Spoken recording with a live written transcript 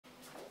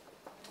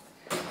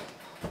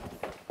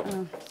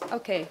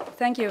Okay,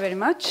 thank you very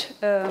much.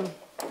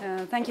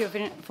 Thank you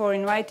for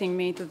inviting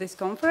me to this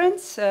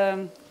conference.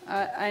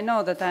 I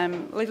know that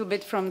I'm a little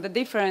bit from the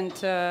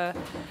different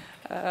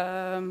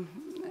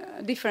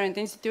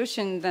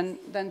institution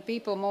than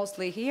people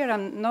mostly here.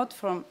 I'm not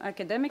from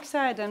academic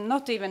side. I'm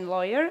not even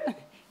lawyer,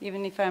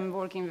 even if I'm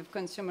working with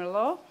consumer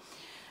law.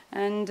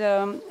 And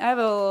I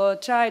will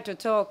try to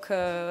talk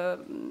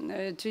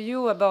to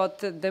you about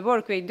the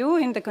work we do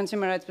in the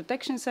Consumer Rights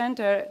Protection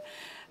Center,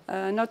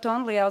 not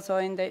only also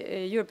in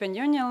the European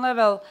Union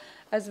level,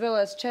 as well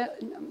as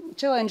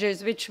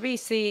challenges which we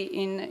see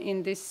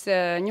in this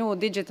new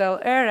digital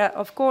era.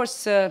 Of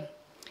course,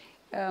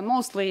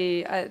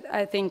 mostly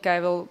I think I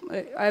will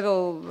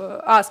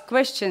ask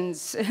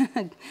questions,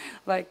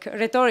 like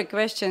rhetoric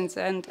questions,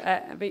 and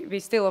we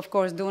still, of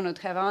course, do not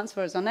have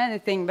answers on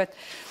anything, but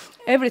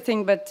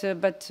everything, but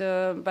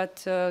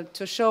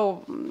to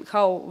show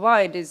how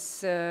wide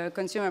is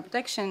consumer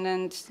protection,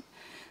 and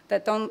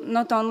that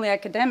not only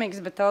academics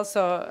but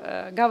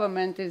also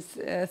government is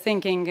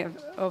thinking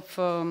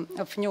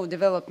of new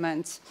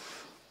developments.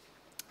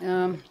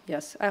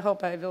 Yes, I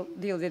hope I will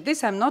deal with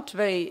this. I'm not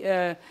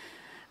very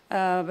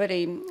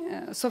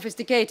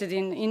sophisticated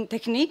in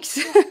techniques,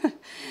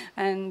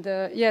 and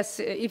yes,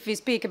 if we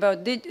speak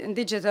about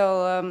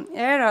digital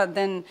era,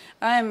 then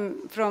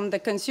I'm from the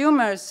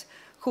consumers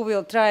who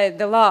will try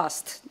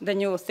the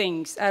new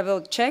things. I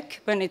will check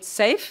when it's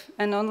safe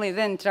and only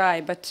then try.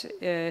 But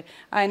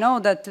I know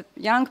that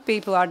young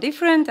people are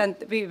different, and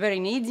we very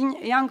need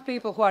young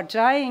people who are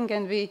trying,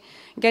 and we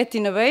get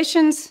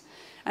innovations,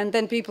 and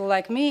then people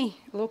like me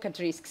look at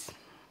risks.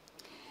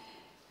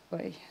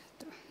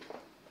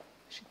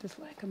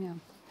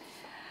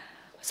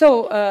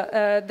 So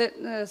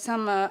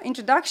some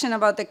introduction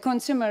about the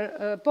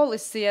consumer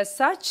policy as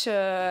such.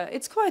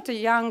 It's quite a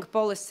young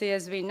policy,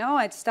 as we know.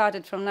 It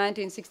started from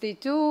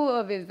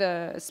 1962 with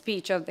the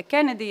speech of the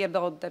Kennedy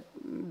about the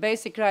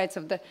basic rights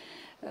of the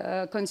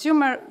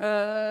consumer.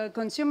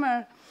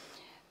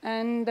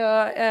 And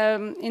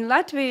in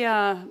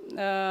Latvia,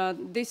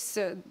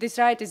 this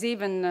right is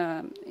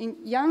even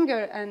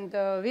younger, and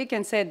we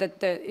can say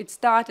that it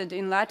started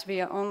in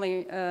Latvia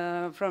only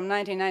from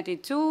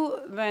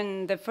 1992,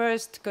 when the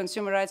first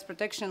consumer rights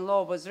protection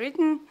law was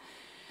written.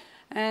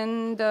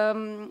 And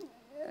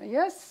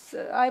yes,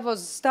 I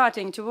was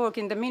starting to work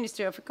in the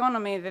Ministry of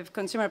Economy with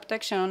consumer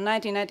protection in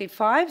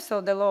 1995,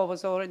 so the law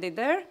was already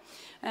there.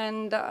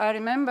 And I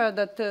remember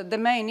that the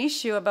main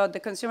issue about the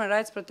consumer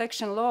rights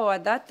protection law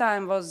at that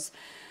time was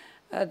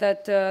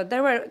that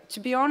there were, to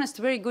be honest,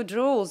 very good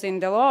rules in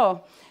the law,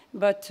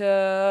 but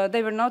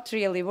they were not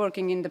really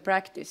working in the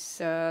practice.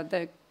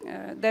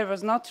 There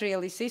was not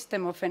really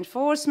system of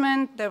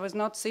enforcement, there was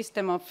not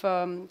system of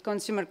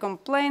consumer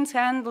complaints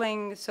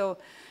handling, so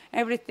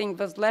everything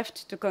was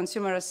left to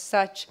consumer as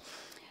such.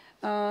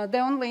 The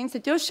only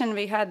institution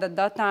we had at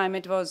that time,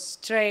 it was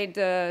Trade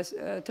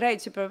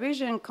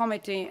Supervision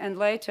Committee, and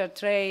later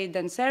Trade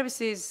and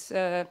Services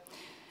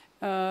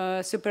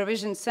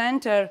Supervision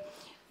Center,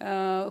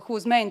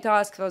 whose main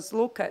task was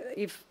look at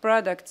if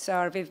products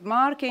are with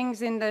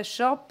markings in the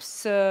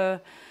shops,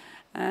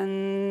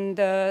 and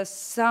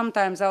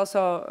sometimes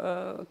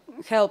also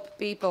help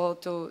people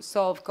to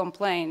solve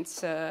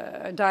complaints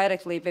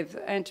directly with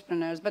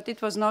entrepreneurs. But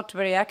it was not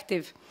very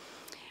active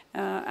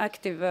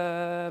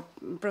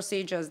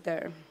procedures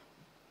there.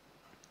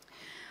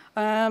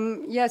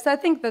 Yes, I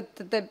think that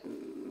the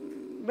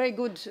very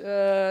good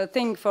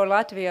thing for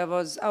Latvia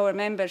was our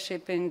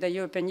membership in the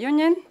European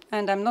Union,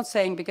 and I'm not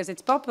saying because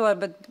it's popular,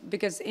 but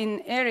because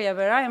in area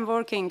where I am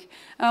working,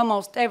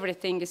 almost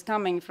everything is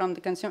coming from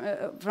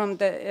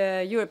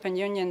the European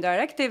Union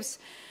directives.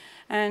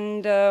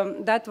 And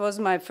that was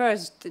my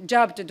first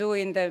job to do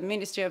in the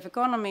Ministry of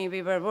Economy.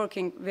 We were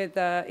working with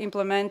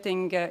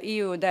implementing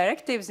EU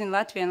directives in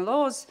Latvian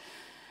laws.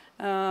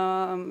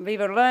 We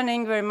were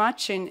learning very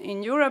much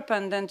in Europe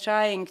and then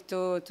trying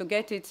to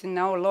get it in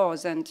our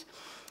laws. And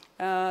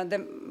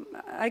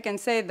I can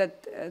say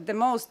that the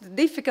most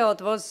difficult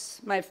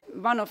was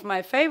one of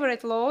my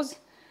favorite laws,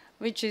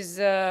 which is,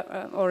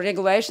 or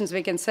regulations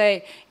we can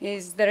say,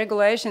 is the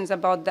regulations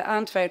about the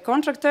unfair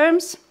contract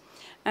terms.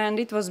 And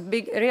it was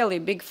really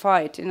big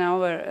fight in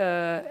our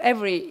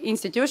every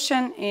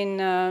institution,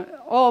 in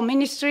all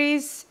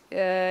ministries,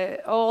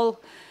 all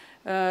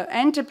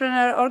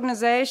entrepreneur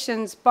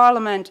organizations,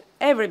 parliament.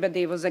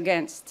 Everybody was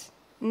against.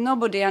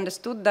 Nobody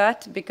understood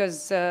that,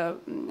 because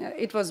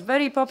it was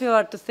very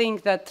popular to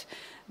think that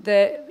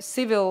the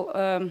civil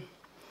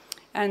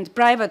and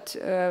private,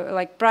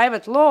 like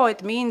private law,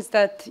 it means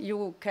that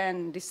you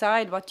can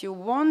decide what you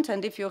want,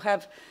 and if you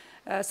have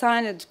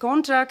signed a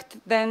contract,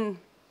 then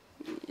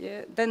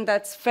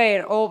that's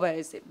fair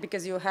always,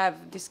 because you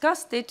have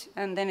discussed it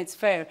and then it's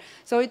fair.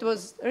 So it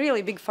was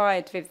really big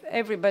fight with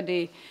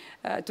everybody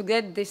to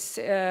get this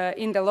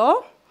in the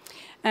law.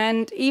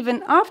 And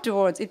even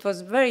afterwards, it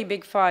was very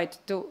big fight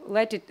to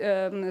let it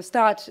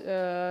start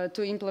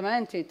to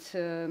implement it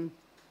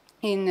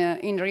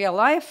in real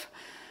life.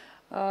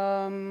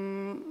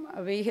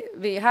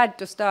 we had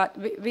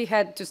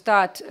to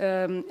start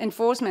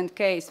enforcement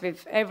case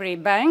with every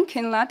bank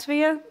in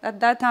Latvia at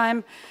that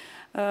time,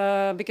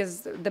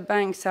 because the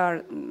banks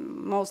are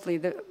mostly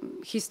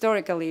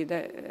historically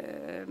the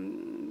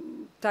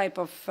type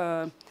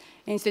of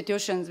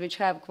institutions which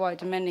have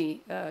quite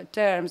many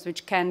terms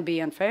which can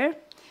be unfair.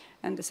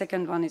 And the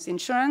second one is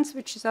insurance,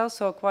 which is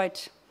also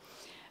quite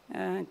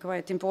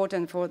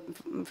important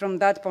from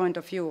that point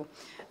of view.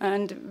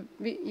 And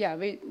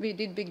we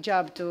did big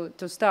job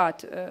to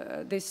start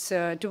this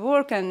to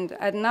work. And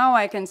now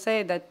I can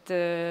say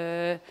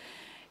that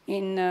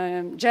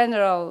in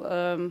general,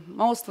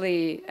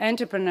 mostly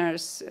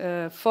entrepreneurs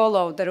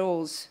follow the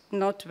rules,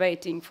 not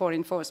waiting for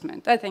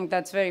enforcement. I think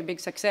that's very big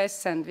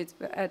success, and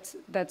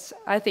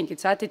I think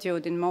it's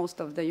attitude in most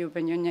of the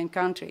European Union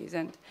countries.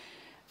 And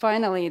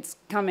finally, it's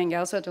coming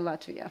also to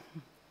Latvia.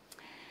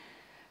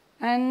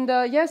 And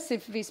yes,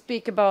 if we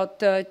speak about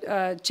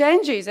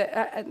changes,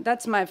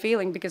 that's my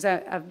feeling, because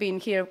I've been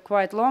here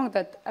quite long,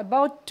 that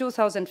about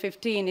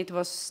 2015 it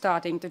was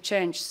starting to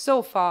change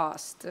so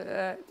fast.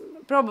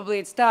 Probably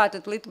it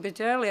started a little bit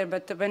earlier,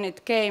 but when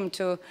it came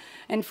to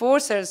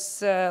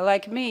enforcers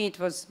like me, it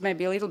was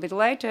maybe a little bit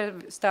later,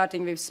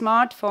 starting with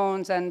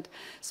smartphones and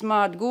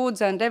smart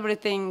goods and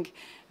everything,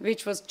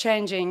 which was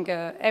changing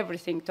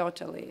everything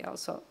totally.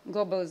 Also,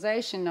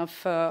 globalization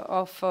of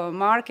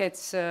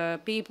markets,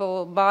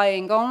 people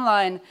buying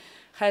online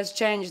has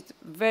changed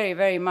very,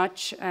 very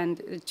much.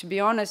 And to be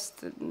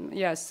honest,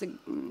 yes,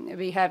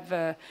 we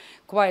have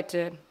quite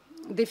a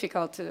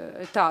difficult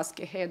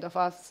task ahead of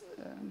us.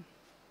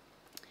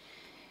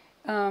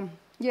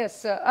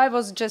 Yes, I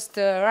was just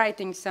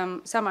writing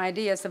some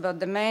ideas about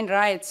the main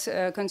rights,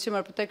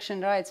 consumer protection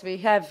rights we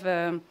have,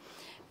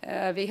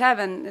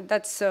 and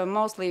that's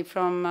mostly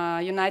from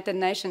United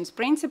Nations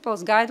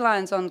principles,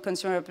 guidelines on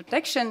consumer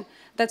protection.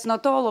 That's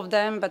not all of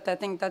them, but I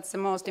think that's the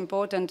most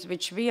important,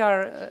 which we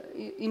are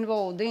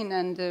involved in,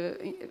 and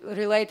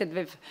related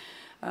with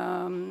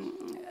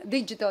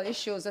digital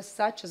issues as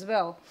such as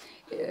well.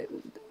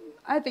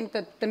 I think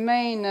that the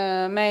main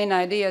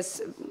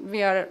ideas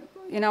we are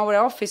in our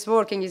office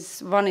working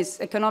is, one is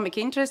economic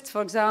interests.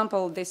 For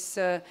example, this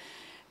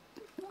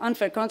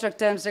unfair contract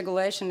terms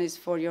regulation is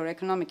for your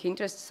economic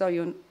interests, so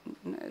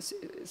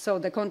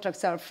the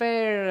contracts are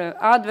fair,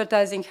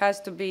 advertising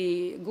has to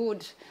be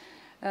good,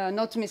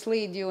 not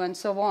mislead you, and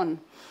so on.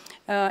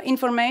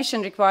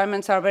 Information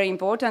requirements are very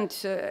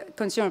important.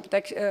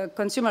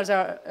 Consumers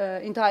are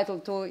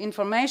entitled to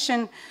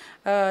information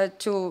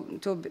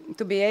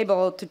to be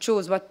able to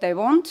choose what they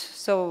want.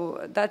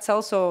 So that's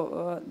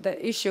also the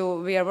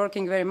issue we are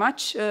working very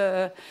much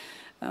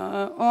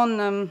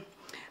on.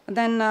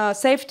 Then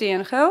safety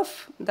and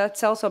health,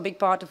 that's also a big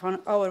part of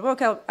our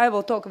work. I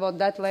will talk about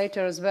that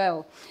later as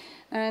well.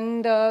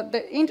 And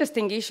the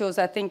interesting issues,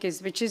 I think,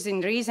 which is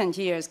in recent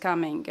years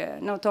coming,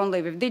 not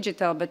only with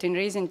digital, but in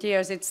recent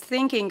years, it's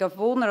thinking of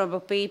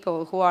vulnerable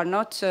people who are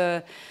not,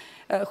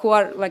 who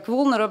are like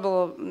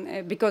vulnerable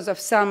because of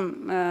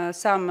some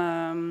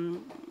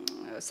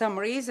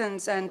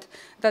reasons, and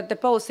that the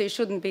policy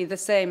shouldn't be the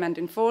same, and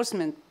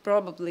enforcement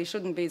probably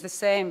shouldn't be the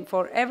same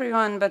for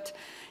everyone, but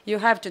you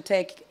have to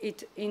take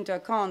it into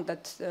account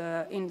that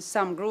in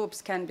some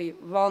groups can be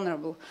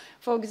vulnerable.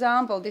 For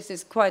example, this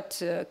is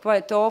quite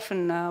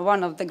often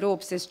one of the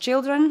groups is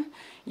children.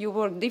 You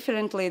work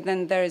differently,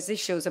 then there is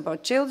issues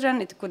about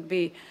children. It could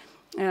be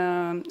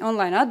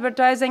online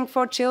advertising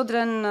for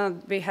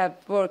children. We have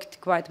worked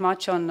quite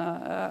much on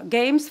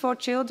games for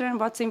children.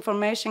 What's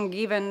information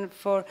given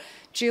for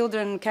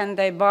children? Can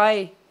they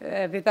buy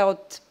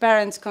without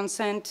parents'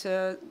 consent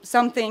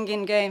something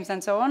in games,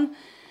 and so on?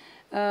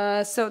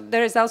 So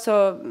there is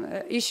also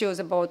issues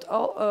about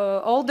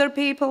older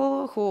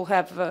people who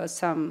have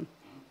some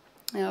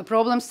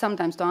problems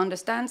sometimes to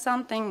understand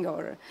something,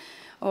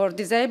 or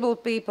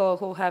disabled people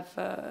who have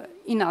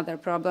other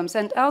problems.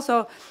 And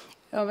also,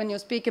 when you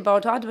speak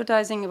about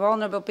advertising,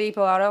 vulnerable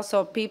people are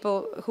also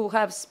people who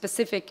have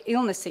specific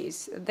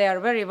illnesses. They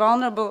are very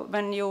vulnerable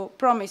when you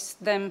promise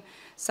them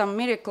some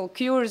miracle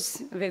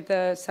cures with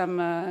some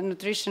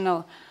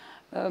nutritional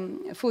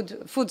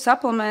food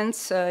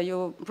supplements.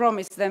 You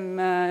promise them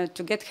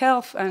to get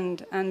health,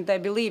 and they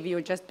believe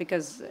you just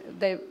because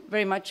they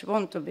very much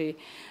want to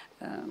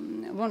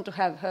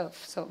have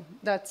health. So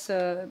that's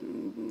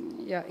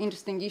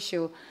interesting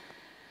issue.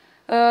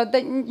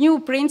 The new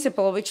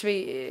principle, which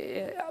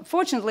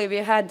fortunately we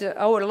had,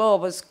 our law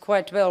was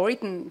quite well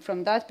written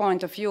from that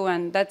point of view,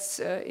 and that's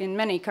in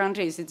many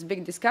countries it's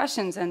big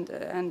discussions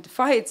and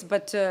fights,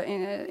 but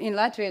in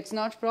Latvia it's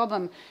not a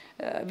problem.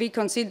 We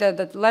consider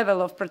that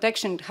level of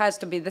protection has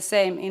to be the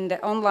same in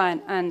the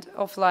online and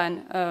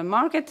offline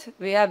market.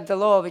 We have the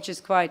law which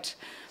is quite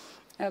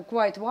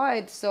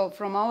wide, so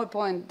from our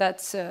point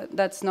that's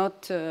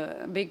not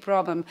a big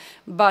problem.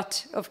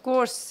 But of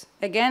course,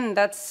 again,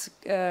 that's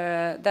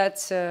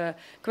a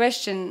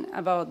question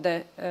about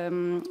the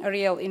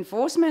real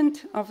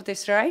enforcement of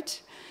this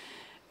right,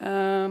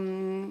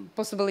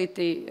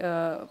 possibility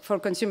for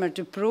consumer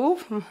to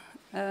prove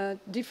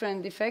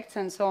different defects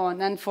and so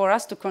on, and for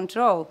us to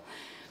control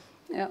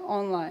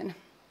online.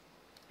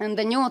 And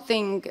the new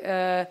thing,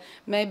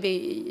 maybe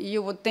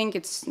you would think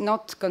it's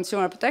not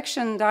consumer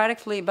protection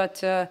directly,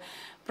 but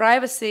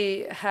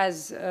privacy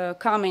has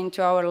come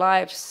into our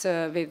lives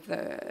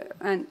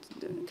and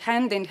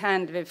hand in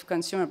hand with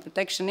consumer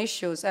protection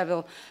issues. I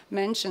will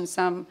mention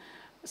some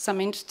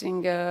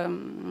interesting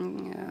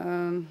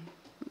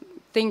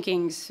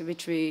thinkings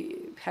which we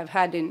have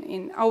had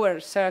in our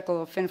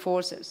circle of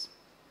enforcers.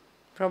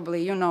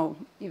 Probably you know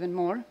even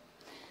more.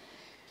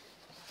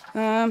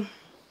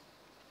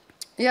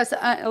 Yes,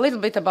 a little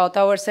bit about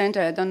our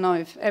center. I don't know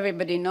if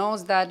everybody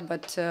knows that,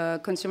 but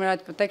Consumer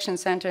Rights Protection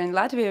Center in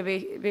Latvia,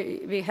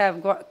 we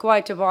have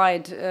quite a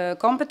wide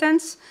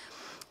competence.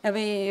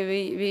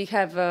 We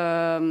have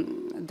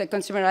the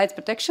Consumer Rights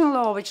Protection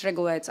Law, which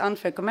regulates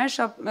unfair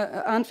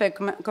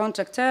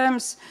contract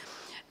terms,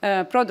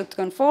 product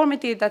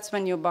conformity. That's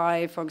when you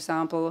buy, for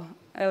example,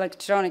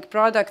 electronic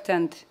product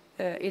and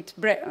it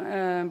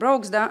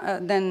breaks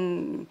down,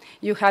 then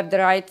you have the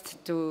right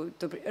to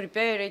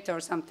repair it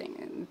or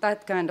something,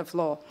 that kind of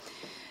law.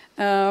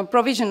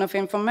 Provision of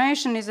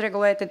information is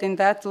regulated in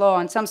that law,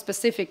 and some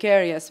specific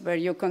areas where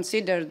you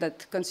consider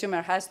that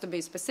consumer has to be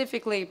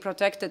specifically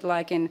protected,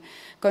 like in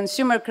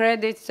consumer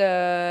credit,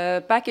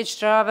 package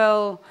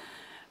travel,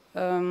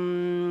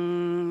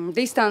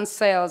 distance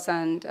sales,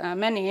 and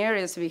many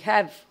areas we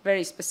have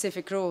very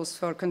specific rules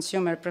for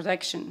consumer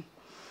protection.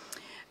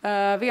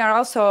 We are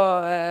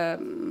also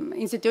an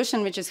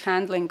institution which is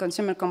handling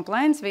consumer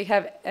complaints. We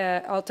have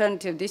an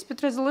alternative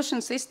dispute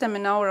resolution system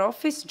in our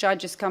office.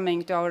 Judges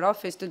coming to our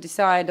office to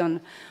decide on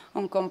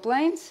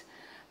complaints.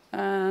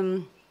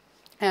 And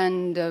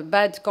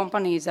bad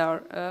companies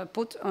are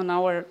put on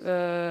our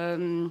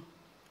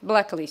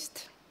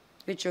blacklist,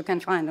 which you can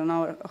find on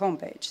our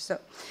homepage. So,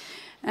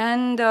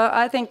 and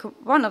I think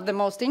one of the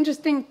most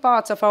interesting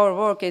parts of our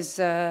work is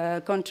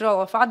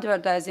control of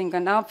advertising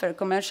and unfair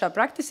commercial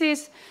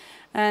practices.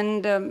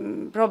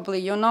 And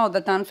probably you know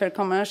that unfair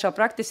commercial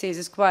practices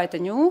is quite a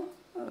new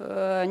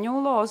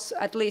laws,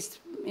 at least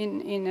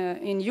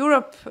in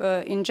Europe.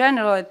 In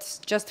general, it's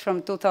just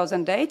from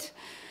 2008,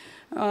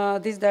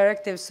 this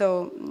directive.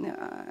 So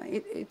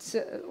it's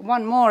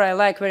one more I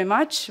like very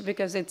much,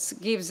 because it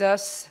gives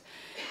us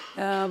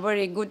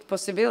very good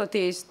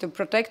possibilities to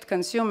protect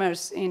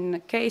consumers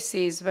in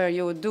cases where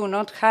you do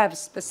not have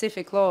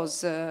specific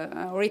laws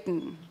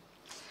written.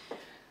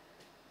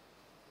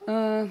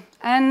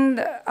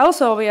 And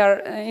also we are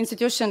an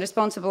institution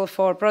responsible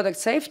for product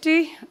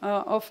safety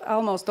of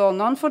almost all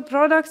non-food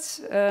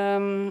products.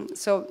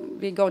 So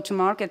we go to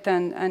market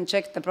and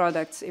check the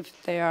products.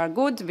 If they are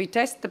good, we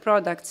test the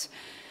products.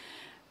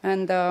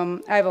 And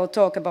I will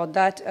talk about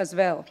that as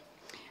well.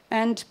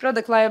 And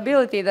product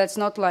liability, that's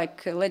not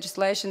like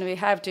legislation we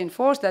have to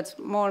enforce. That's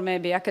more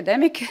maybe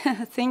academic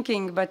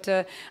thinking.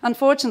 But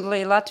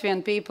unfortunately,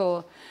 Latvian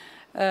people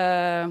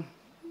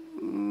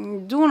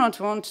do not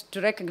want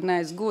to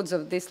recognize goods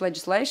of this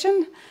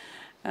legislation.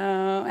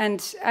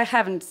 And I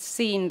haven't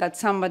seen that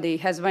somebody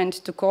has went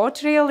to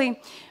court really,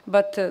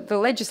 but the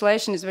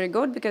legislation is very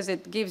good because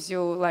it gives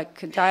you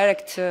like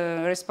direct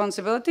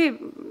responsibility,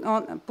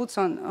 puts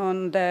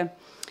on the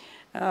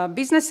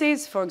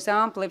businesses. For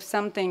example, if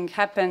something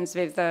happens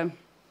with a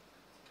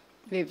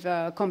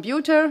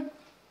computer,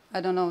 I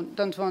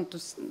don't want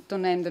to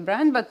name the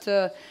brand, but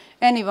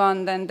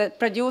anyone, then the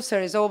producer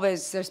is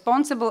always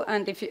responsible.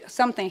 And if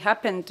something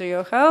happened to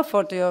your health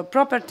or to your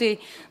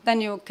property,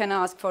 then you can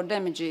ask for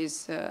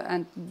damages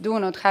and do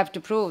not have to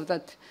prove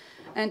that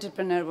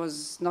entrepreneur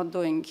was not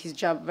doing his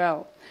job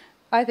well.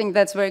 I think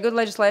that's very good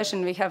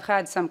legislation. We have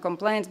had some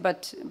complaints,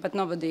 but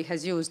nobody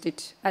has used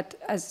it.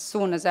 As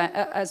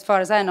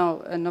far as I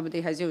know, nobody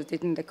has used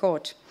it in the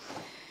court.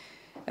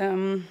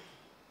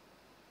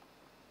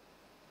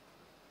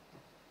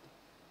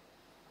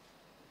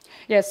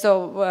 Yes,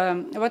 so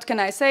what can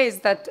I say is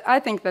that I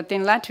think that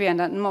in Latvia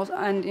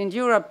and in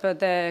Europe,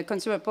 the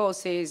consumer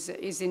policy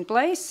is in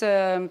place.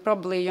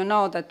 Probably you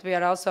know that we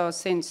are also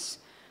since,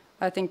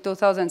 I think,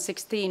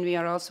 2016, we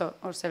are also,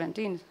 or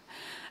 17,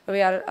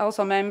 we are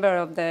also a member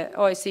of the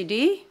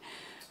OECD.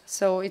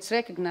 So it's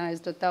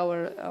recognized that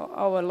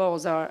our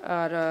laws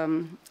are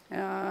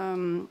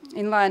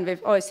in line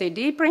with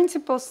OECD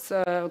principles.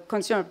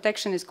 Consumer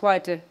protection is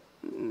quite an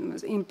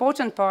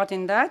important part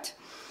in that.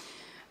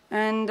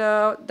 And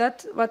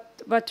that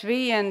what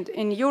we and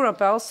in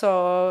Europe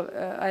also,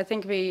 I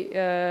think we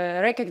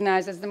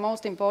recognize as the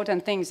most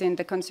important things in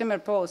the consumer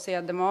policy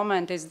at the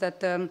moment is that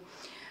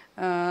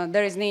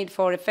there is need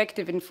for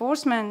effective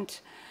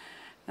enforcement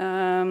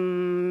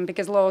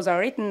because laws are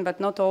written but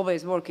not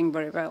always working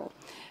very well.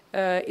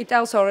 It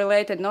also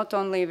related not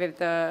only with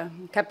the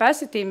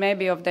capacity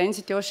maybe of the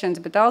institutions,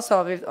 but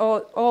also with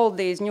all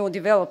these new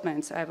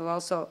developments. I will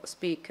also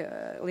speak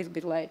a little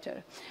bit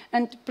later.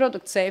 And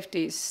product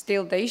safety is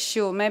still the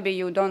issue. Maybe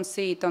you don't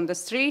see it on the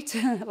street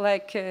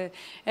like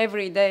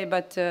every day,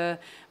 but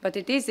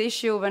it is an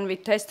issue when we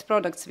test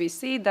products. We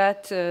see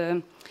that,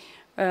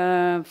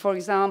 for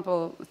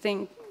example,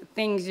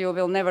 things you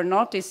will never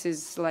notice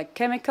is like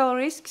chemical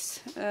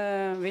risks,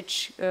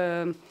 which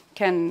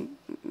can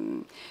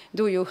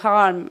do you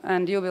harm,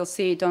 and you will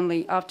see it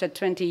only after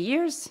 20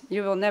 years.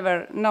 You will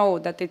never know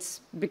that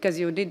it's because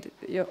you did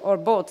or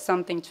bought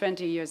something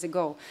 20 years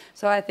ago.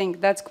 So I think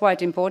that's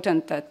quite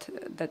important that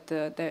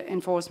the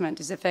enforcement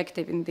is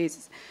effective in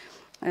these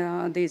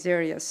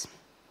areas.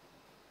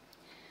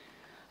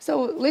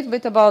 So a little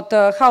bit about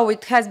how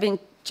it has been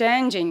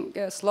changing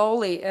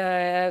slowly.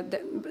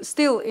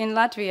 Still in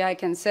Latvia, I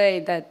can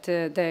say that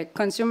the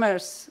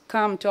consumers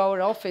come to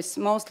our office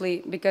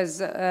mostly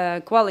because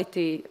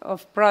quality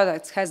of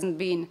products hasn't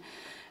been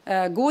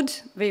good.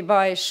 We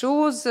buy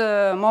shoes,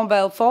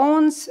 mobile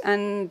phones,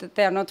 and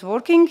they are not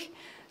working.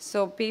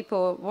 So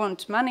people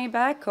want money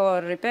back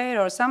or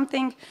repair or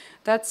something.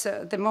 That's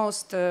the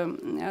most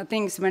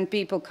things when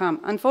people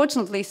come.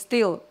 Unfortunately,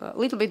 still a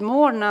little bit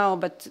more now,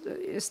 but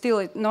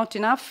still not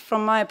enough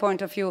from my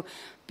point of view.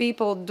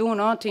 People do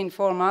not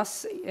inform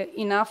us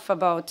enough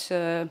about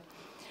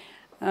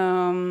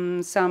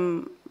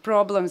some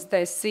problems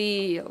they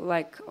see,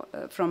 like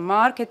from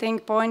marketing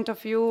point of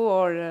view,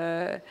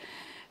 or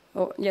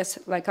yes,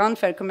 like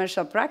unfair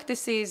commercial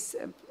practices.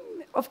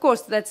 Of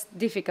course, that's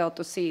difficult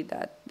to see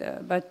that,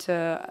 but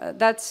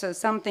that's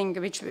something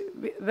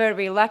where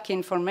we lack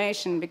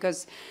information,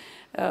 because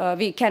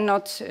we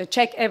cannot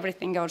check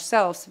everything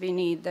ourselves. We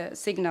need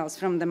signals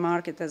from the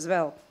market as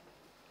well.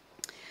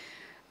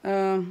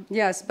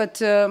 Yes,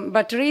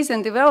 but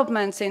recent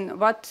developments in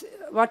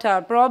what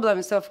are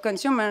problems of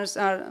consumers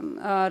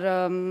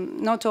are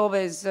not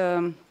always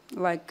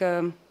like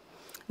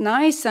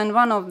nice, and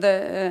one of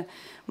the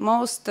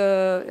most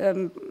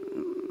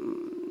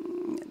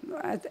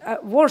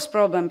worst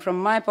problem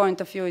from my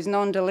point of view is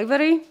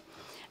non-delivery,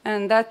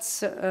 and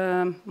that's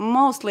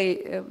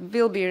mostly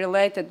will be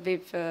related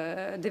with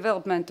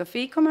development of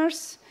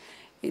e-commerce.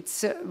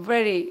 It's a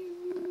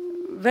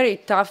very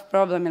tough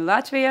problem in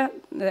Latvia.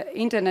 The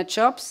internet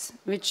shops,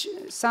 which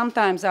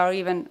sometimes are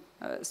even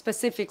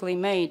specifically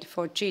made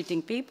for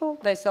cheating people,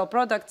 they sell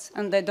products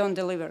and they don't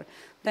deliver.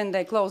 Then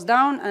they close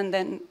down, and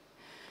then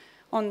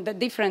on the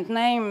different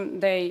name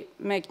they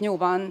make new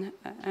one.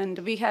 And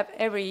we have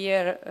every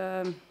year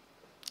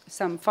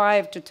some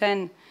 5 to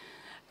 10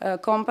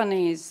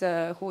 companies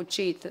who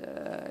cheat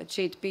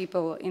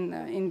people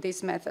in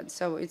this method.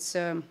 So it's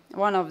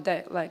one of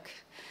the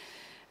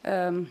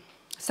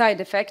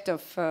side effect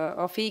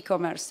of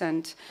e-commerce,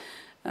 and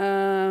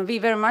we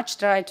very much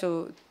try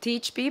to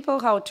teach people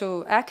how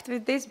to act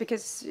with this,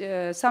 because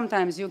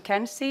sometimes you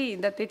can see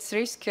that it's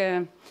risk.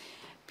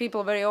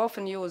 People very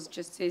often use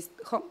just these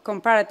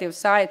comparative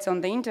sites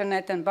on the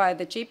internet and buy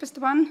the cheapest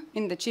one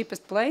in the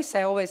cheapest place.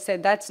 I always say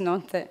that's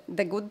not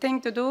the good thing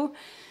to do.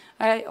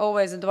 I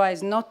always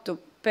advise not to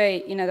pay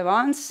in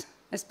advance,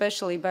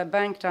 especially by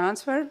bank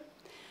transfer.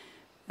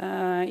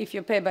 If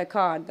you pay by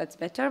card, that's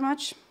better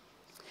much.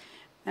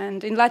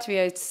 And in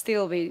Latvia, it's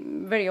still we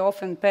very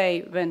often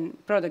pay when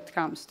product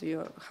comes to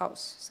your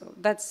house. So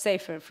that's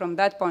safer from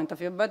that point of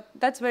view. But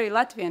that's very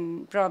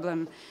Latvian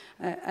problem.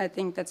 I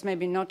think that's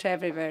maybe not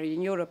everywhere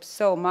in Europe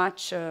so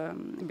much,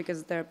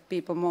 because there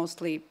people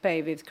mostly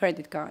pay with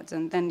credit cards,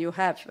 and then you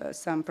have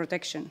some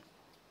protection.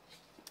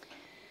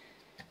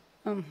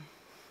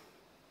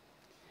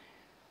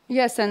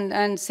 Yes,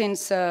 and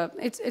since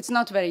it's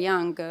not very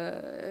young,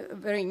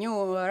 very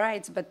new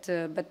rights, but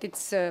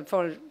it's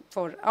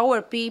for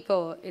our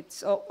people,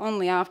 it's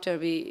only after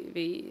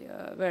we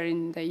were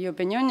in the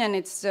European Union.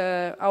 It's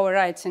our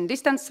rights in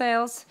distance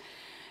sales.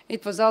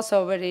 It was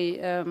also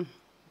very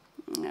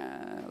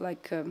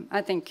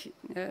I think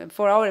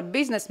for our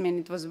businessmen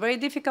it was very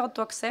difficult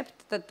to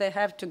accept that they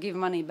have to give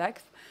money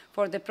back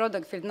for the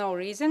product with no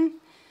reason.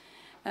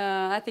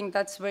 I think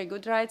that's very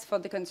good rights for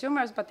the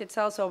consumers, but it's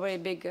also very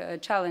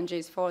big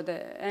challenges for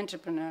the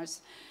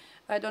entrepreneurs.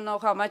 I don't know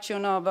how much you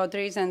know about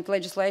recent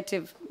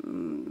legislative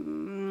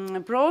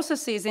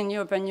processes in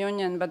European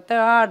Union, but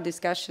there are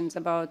discussions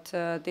about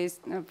this.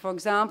 For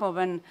example,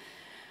 when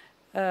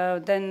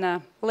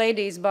then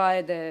ladies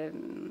buy the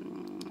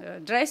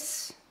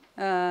dress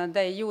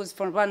they use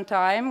for one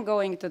time,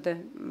 going to the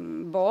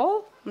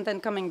ball and then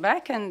coming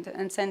back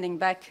and sending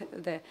back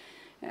the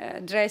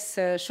dress,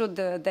 should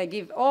they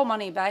give all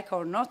money back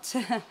or not?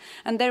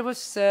 And there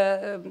was,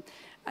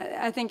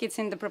 I think it's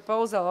in the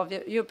proposal of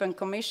the European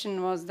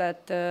Commission, was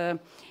that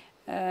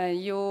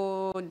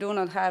you do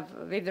not have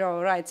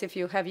withdrawal rights if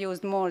you have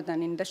used more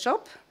than in the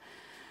shop.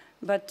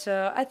 But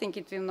I think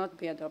it will not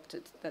be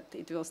adopted, that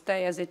it will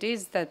stay as it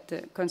is, that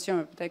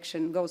consumer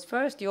protection goes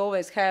first. You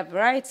always have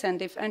rights,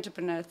 and if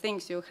entrepreneur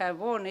thinks you have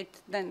worn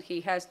it, then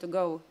he has to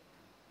go.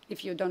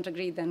 If you don't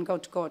agree, then go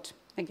to court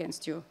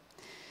against you.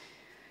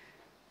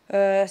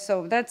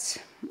 So that's,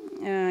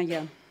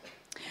 yeah.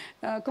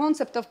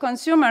 Concept of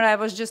consumer, I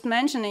was just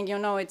mentioning, you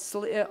know, it's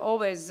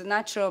always a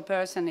natural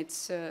person.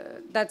 It's,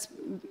 that's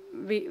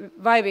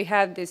why we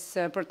have this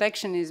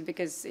protection, is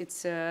because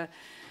it's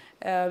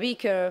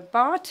weaker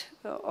part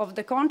of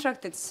the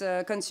contract, it's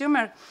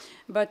consumer.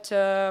 But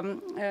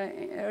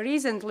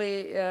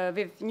recently,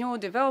 with new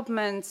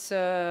developments,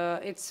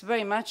 it's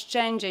very much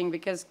changing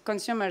because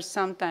consumers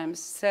sometimes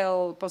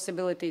sell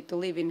possibility to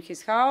live in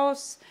his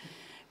house.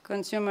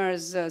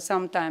 Consumers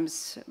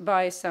sometimes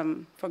buy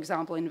some, for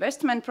example,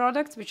 investment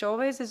products, which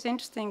always is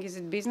interesting. Is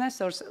it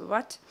business or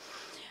what?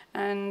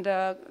 And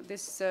there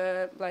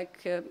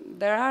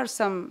are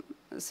some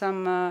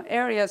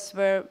areas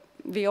where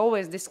we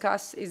always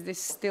discuss, is this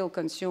still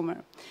consumer?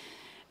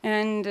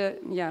 And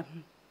yeah,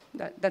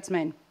 that's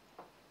main,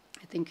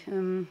 I think.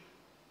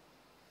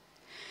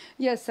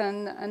 Yes,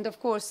 and of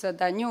course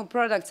the new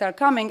products are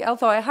coming,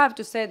 although I have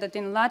to say that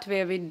in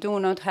Latvia we do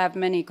not have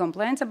many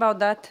complaints about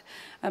that,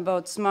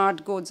 about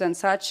smart goods and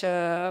such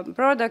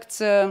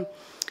products.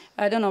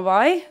 I don't know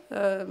why.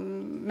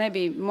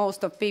 Maybe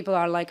most of people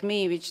are like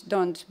me, which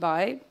don't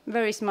buy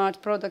very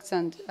smart products,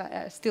 and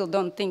I still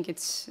don't think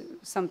it's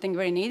something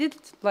very needed.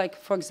 Like,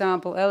 for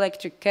example,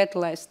 electric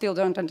kettle, I still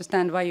don't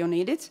understand why you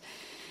need it.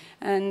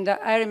 And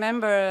I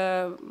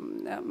remember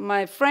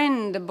my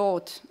friend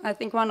bought, I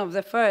think one of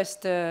the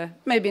first,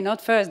 maybe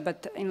not first,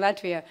 but in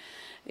Latvia,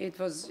 it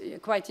was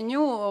quite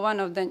new,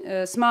 one of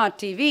the smart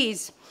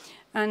TVs.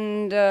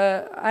 And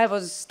I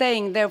was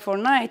staying there for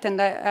night,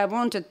 and I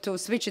wanted to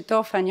switch it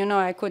off, and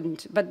I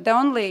couldn't. But the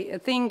only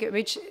thing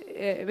which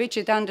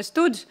it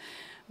understood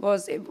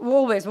was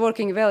always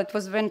working well. It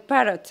was when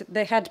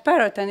they had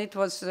Parrot, and it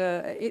was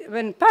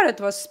when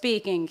Parrot was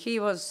speaking, he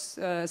was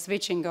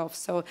switching off.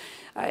 So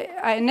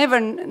I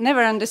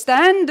never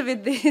understand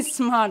with these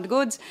smart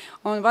goods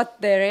on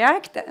what they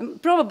react.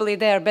 Probably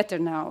they are better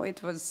now.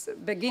 It was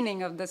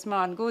beginning of the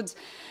smart goods.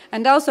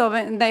 And also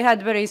when they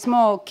had very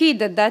small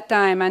kid at that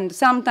time, and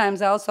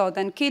sometimes also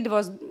then kid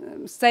was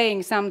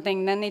saying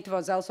something, then it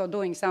was also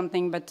doing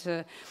something, but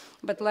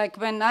like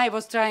when I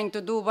was trying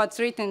to do what's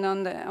written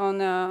on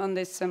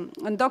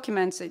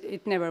documents,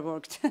 it never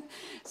worked.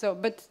 So,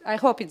 but I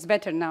hope it's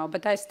better now.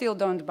 But I still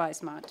don't buy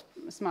smart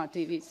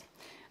TVs.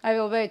 I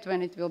will wait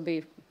when it will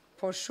be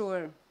for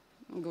sure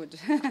good.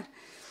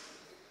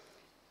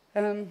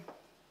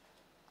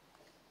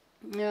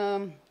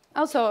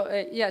 Also,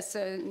 yes,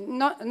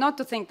 not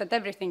to think that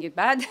everything is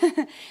bad.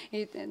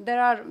 There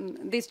are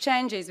these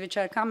changes which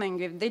are coming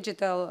with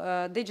digital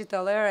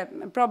era.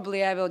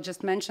 Probably I will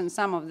just mention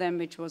some of them,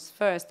 which was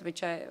first,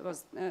 which I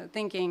was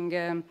thinking,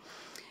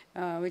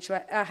 which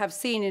I have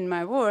seen in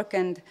my work,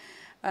 and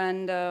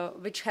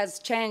which has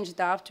changed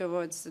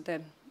afterwards.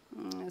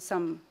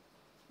 Some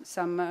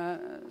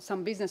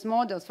business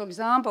models, for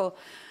example.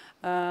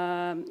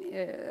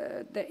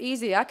 The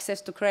easy access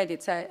to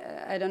credits.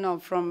 I don't know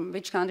from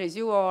which countries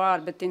you all are,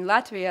 but in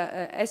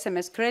Latvia,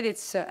 SMS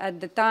credits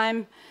at the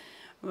time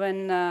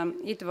when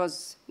it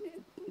was,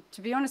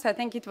 to be honest, I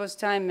think it was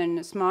time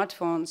when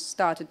smartphones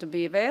started to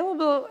be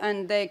available,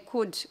 and they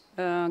could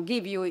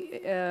give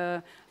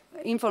you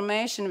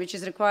information which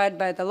is required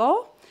by the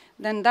law.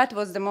 Then that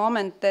was the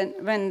moment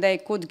when they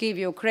could give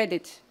you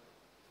credit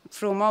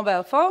through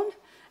mobile phone.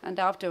 And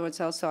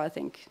afterwards also, I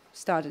think,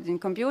 started in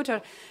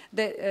computer.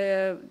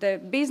 The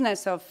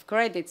business of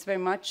credits very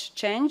much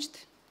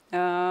changed.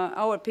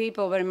 Our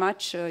people very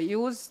much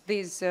use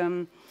these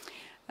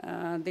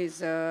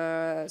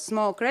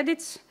small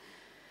credits.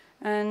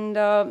 And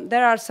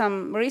there are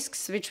some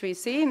risks which we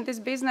see in this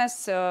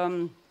business.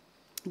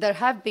 There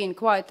have been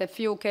quite a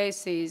few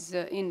cases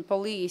in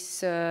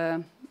police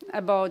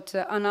about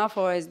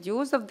unauthorized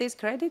use of these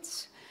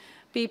credits.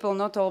 People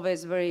not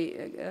always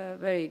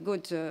very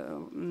good,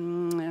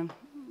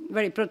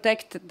 very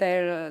protect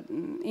their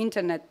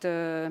internet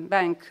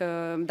bank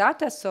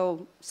data,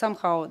 so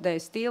somehow they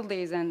steal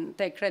these and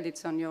take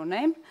credits on your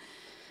name.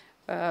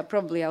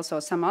 Probably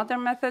also some other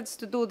methods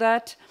to do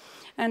that.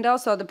 And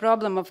also the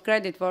problem of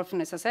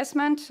creditworthiness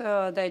assessment.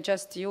 They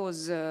just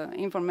use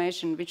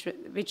information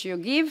which you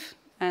give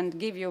and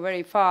give you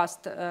very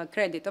fast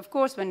credit. Of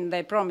course, when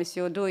they promise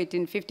you do it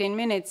in 15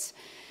 minutes,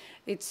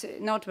 it's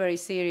not very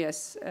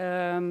serious.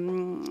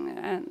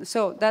 And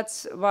so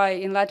that's why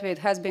in Latvia it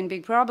has been a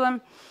big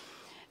problem.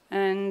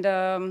 And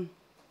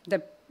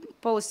the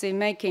policy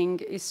making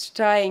is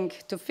trying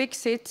to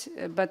fix it,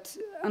 but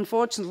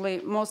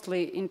unfortunately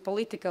mostly in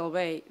political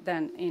way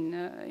than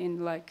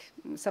in like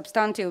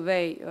substantive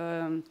way.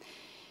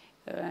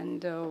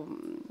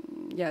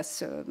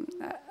 Yes,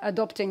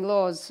 adopting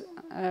laws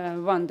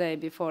one day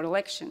before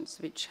elections,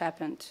 which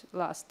happened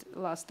last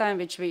time,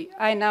 which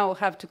I now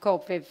have to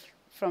cope with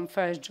from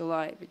 1st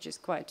July, which is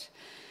quite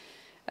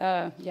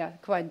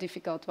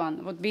difficult one.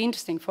 It would be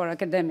interesting for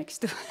academics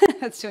to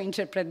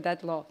interpret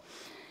that law.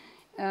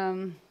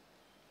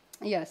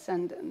 Yes,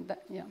 and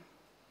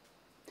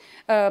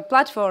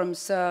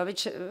platforms,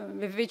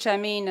 with which I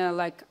mean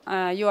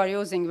you are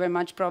using very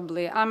much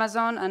probably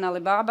Amazon and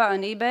Alibaba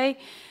and eBay.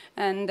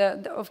 And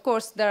of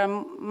course, there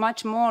are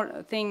much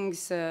more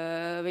things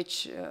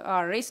which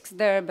are risks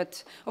there,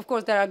 but of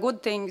course there are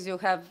good things. You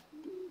have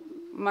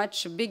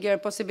much bigger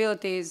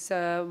possibilities,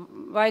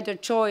 wider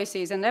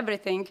choices and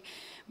everything.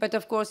 But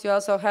of course, you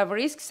also have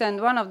risks, and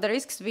one of the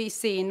risks we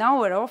see in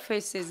our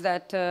office is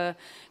that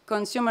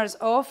consumers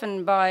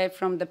often buy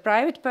from the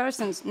private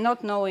persons,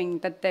 not knowing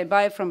that they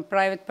buy from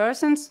private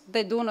persons.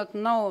 They do not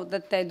know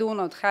that they do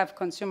not have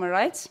consumer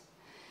rights.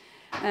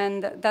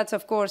 And that's,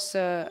 of course,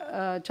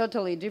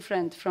 totally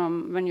different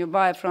from when you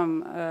buy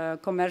from a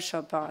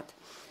commercial part.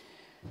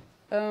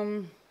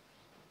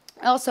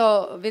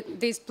 Also, with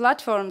these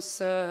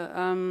platforms,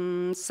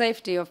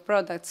 safety of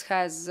products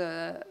has,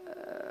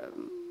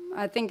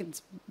 I think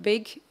it's a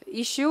big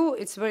issue.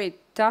 It's very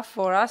tough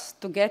for us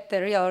to get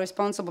the real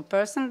responsible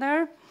person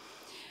there.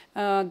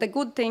 The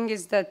good thing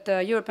is that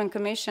the European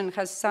Commission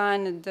has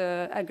signed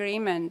the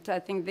agreement, I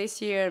think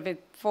this year, with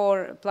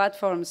 4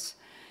 platforms,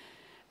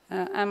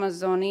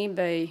 Amazon,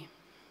 eBay,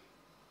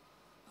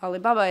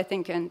 Alibaba, I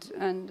think,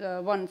 and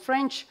one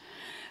French,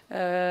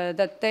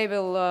 that they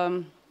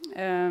will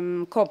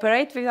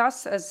cooperate with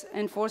us as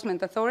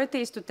enforcement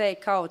authorities to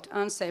take out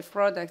unsafe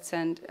products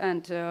and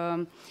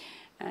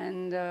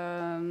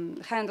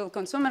handle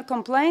consumer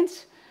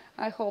complaints.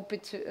 I hope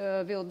it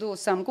will do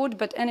some good,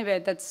 but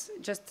anyway, that's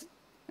just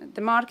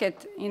the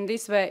market in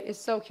this way is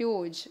so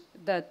huge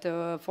that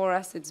for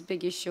us it's a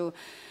big issue.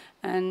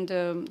 And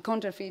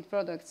counterfeit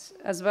products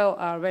as well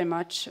are very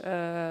much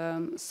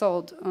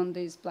sold on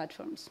these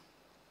platforms.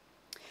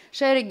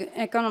 Sharing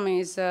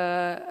economies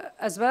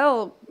as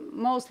well,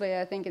 mostly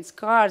I think it's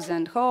cars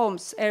and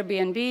homes,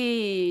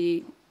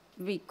 Airbnb,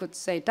 we could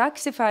say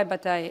Taxify,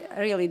 but I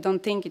really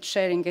don't think it's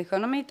sharing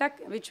economy,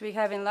 which we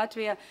have in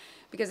Latvia,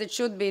 because it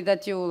should be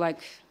that you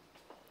like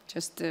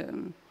just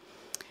you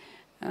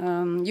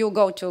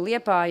go to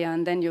Liepāja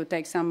and then you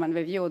take someone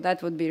with you.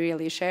 That would be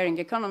really sharing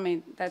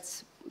economy.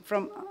 That's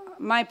from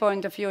my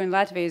point of view in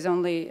Latvia is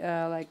only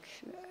like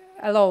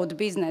allowed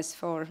business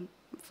for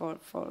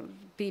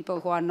people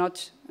who are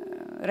not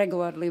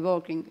regularly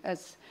working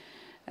as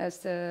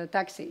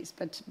taxis.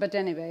 But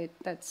anyway,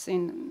 that's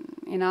in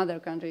other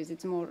countries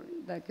it's more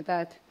like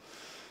that.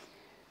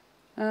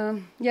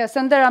 Yes,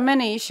 and there are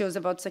many issues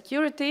about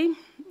security.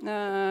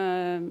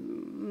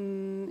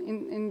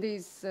 In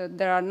these,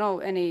 there are no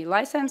any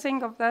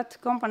licensing of that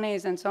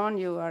companies and so on.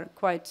 You are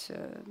quite,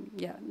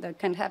 yeah, there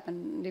can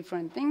happen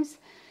different things.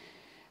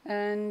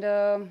 And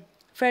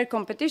fair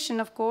competition,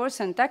 of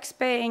course, and tax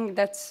paying,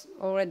 that's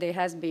already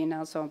has been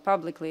also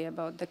publicly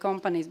about the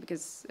companies,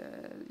 because,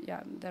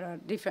 yeah, there are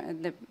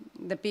different,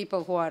 the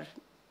people who are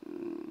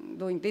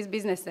doing this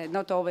business, they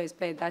not always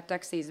pay that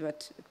taxes,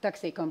 but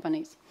taxi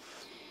companies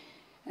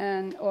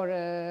and or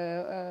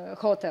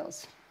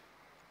hotels.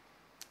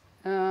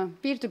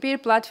 Peer-to-peer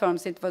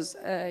platforms, it was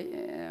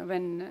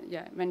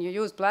when you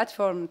use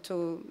platform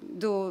to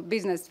do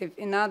business with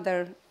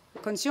another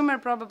consumer,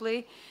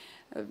 probably.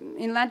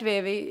 In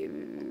Latvia,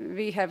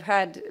 we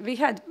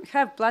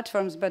have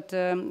platforms, but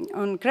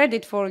on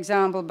credit, for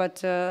example,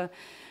 but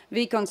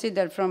we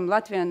consider from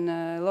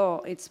Latvian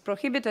law it's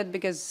prohibited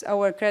because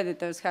our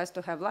creditors has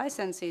to have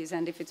licenses,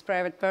 and if it's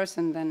private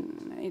person,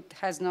 then it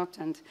has not.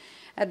 And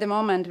at the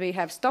moment, we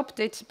have stopped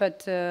it, but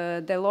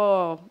the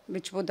law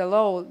which would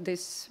allow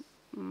this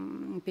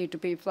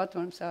peer-to-peer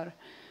platforms are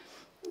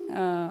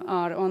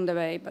on the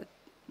way,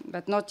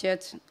 but not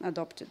yet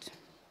adopted.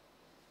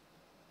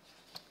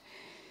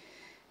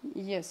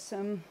 Yes,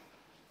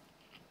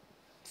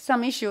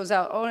 some issues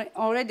are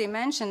already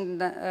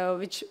mentioned,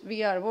 which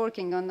we are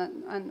working on,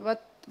 and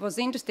what was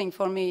interesting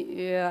for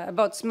me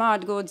about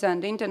smart goods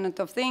and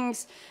Internet of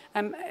Things.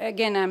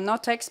 Again, I'm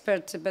not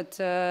expert, but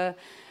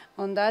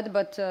on that,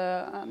 but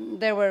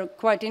there were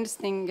quite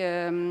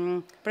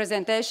interesting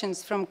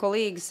presentations from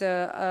colleagues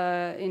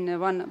in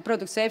one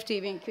product safety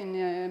week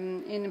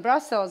in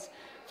Brussels.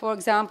 For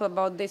example,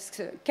 about this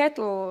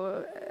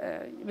kettle,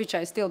 which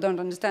I still don't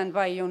understand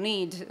why you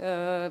need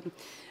to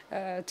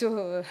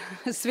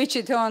switch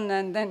it on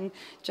and then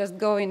just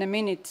go in a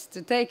minute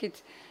to take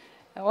it,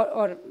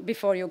 or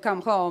before you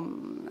come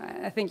home.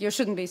 I think you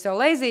shouldn't be so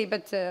lazy,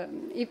 but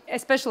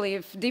especially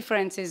if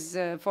difference is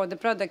for the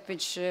product,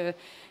 which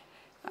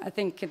I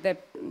think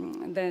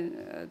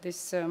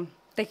this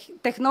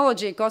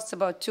technology costs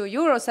about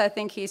 €2, I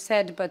think he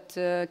said, but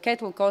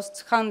kettle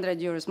costs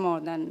 €100 more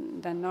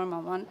than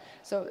normal one.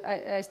 So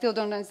I still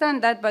don't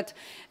understand that. But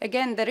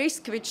again, the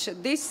risk which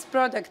this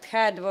product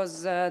had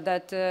was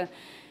that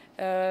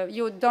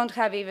you don't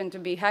have even to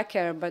be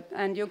hacker,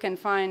 and you can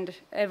find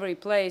every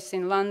place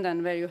in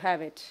London where you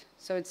have it.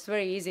 So it's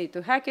very easy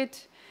to hack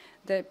it.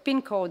 The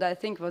PIN code, I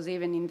think, was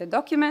even in the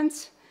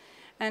documents.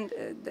 And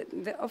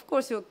of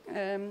course, you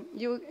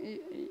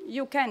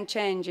can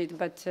change it,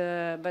 but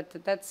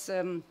that's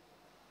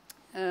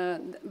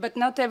but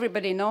not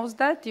everybody knows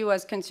that. You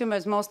as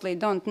consumers mostly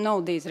don't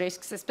know these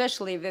risks,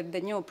 especially with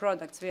the new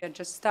products. We are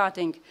just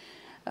starting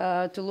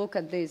to look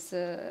at these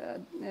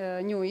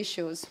new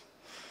issues.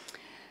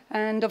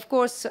 And of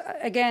course,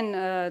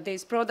 again,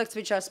 these products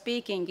which are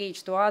speaking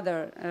each to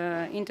other,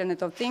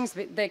 Internet of Things,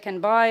 they can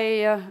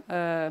buy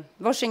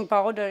washing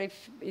powder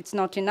if it's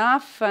not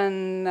enough,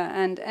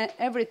 and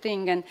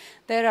everything. And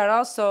there are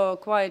also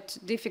quite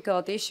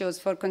difficult issues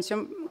for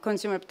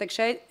consumer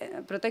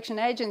protection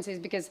agencies,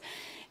 because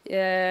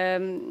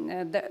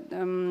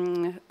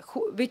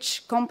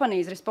which company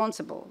is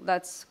responsible?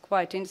 That's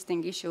quite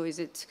interesting issue. Is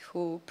it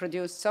who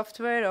produced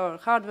software or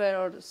hardware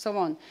or so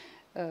on?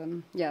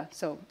 Yeah,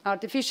 so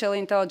artificial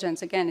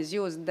intelligence again is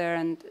used there,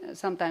 and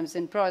sometimes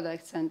in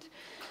products, and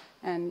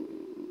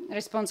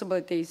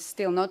responsibility is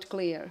still not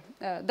clear.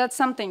 That's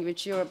something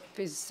which Europe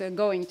is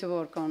going to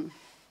work on.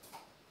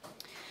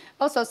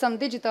 Also, some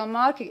digital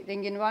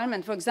marketing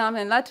environment. For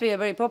example, in Latvia,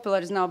 very popular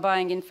is now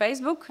buying in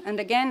Facebook, and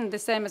again, the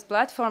same as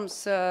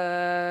platforms.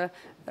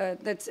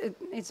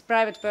 It's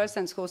private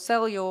persons who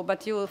sell you,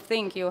 but you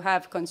think you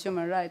have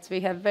consumer rights.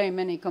 We have very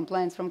many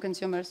complaints from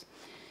consumers.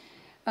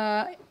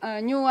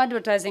 New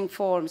advertising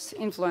forms,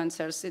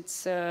 influencers.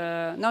 It's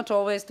not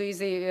always too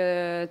easy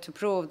to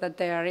prove that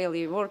they are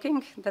really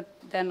working, that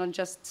they're not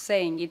just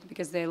saying it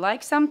because they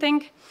like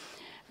something.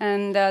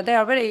 And they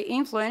are very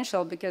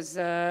influential because,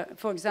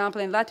 for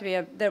example, in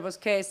Latvia, there was a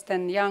case that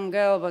a young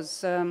girl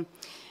was as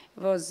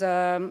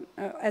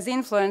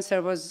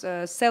influencer, was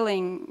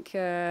selling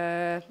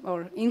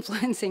or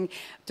influencing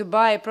to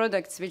buy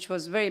products which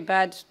was very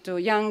bad to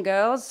young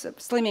girls,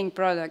 slimming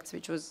products,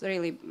 which was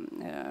really,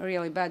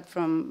 really bad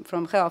from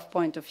health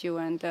point of view,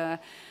 and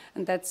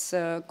that's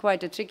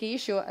quite a tricky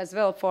issue as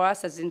well for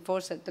us as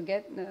enforcer to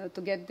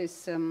get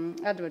this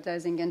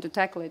advertising and to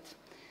tackle it.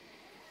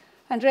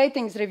 And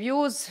ratings,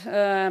 reviews,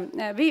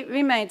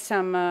 we made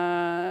some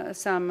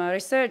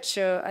research,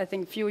 I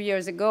think, a few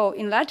years ago.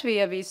 In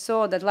Latvia, we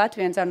saw that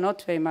Latvians are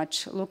not very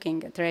much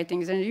looking at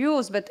ratings and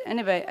reviews, but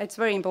anyway, it's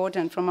very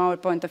important from our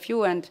point of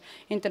view, and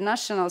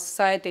international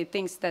society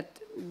thinks that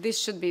this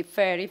should be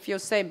fair. If you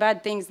say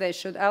bad things, they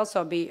should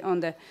also be on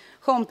the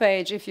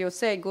homepage. If you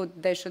say good,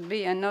 they should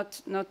be, and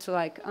not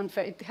like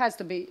unfair. It has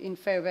to be in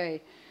fair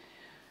way.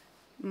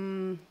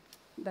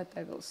 That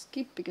I will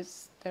skip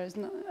because there's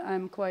no,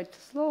 I'm quite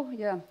slow,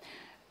 yeah.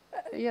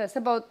 Yes,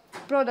 about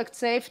product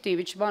safety,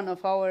 which one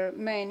of our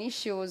main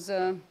issues,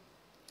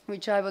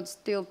 which I would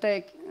still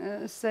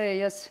say,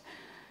 yes.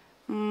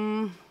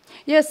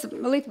 Yes, a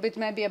little bit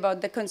maybe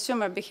about the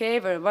consumer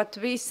behavior. What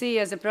we see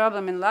as a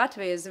problem in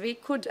Latvia is we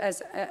could,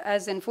 as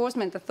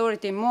enforcement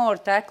authority, more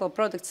tackle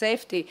product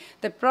safety.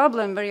 The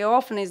problem very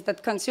often is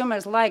that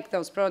consumers like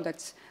those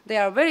products. They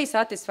are very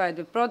satisfied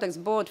with products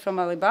bought from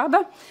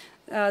Alibaba.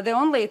 The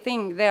only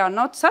thing they are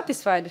not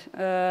satisfied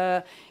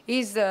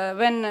is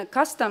when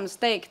customs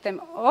take them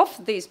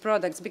off these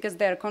products because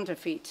they are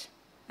counterfeit.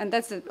 And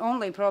that's the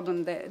only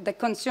problem the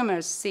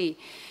consumers see.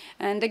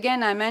 And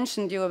again, I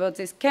mentioned you about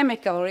these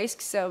chemical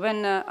risks.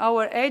 When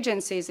our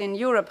agencies in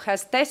Europe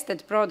has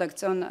tested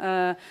products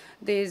on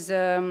these,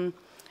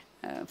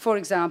 for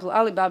example,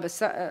 Alibaba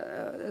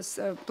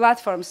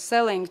platforms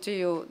selling to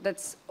you,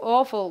 that's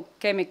awful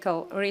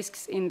chemical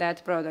risks in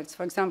that products.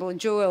 For example,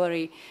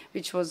 jewelry,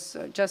 which was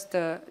just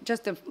a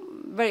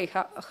very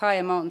high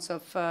amounts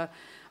of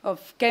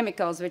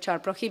chemicals which are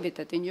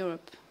prohibited in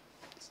Europe.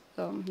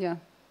 So yeah.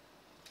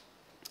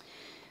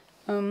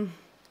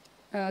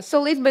 So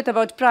a little bit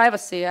about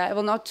privacy. I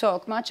will not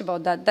talk much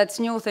about that. That's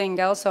a new thing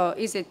also.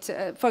 Is it,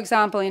 for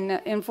example,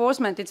 in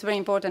enforcement, it's very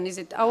important. Is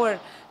it our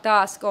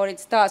task or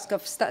it's task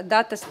of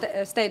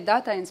state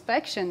data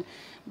inspection?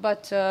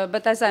 But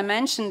as I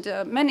mentioned,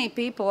 many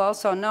people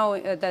also know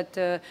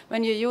that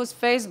when you use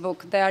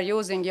Facebook, they are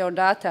using your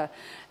data.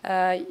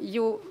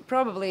 You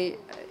probably,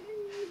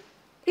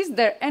 is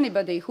there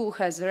anybody who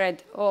has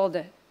read all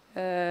the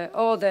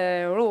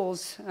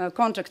rules,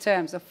 contract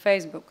terms of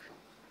Facebook?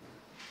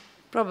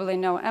 Probably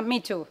no. Me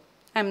too.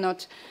 I'm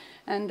not,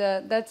 and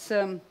that's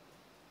the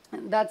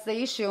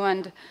issue.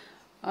 And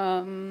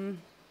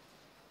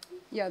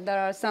yeah, there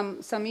are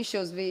some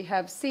issues we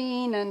have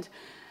seen. And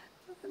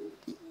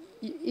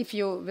if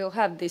you will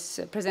have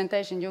this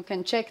presentation, you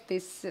can check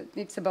this.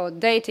 It's about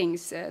dating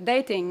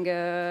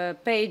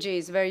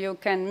pages where you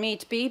can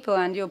meet people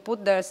and you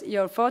put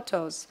your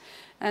photos.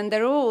 And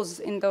the rules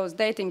in those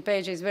dating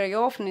pages very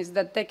often is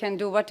that they can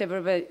do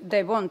whatever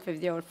they want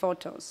with your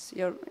photos,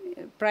 your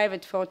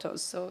private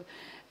photos. So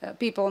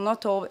people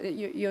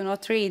you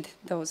not read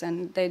those,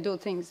 and they do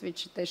things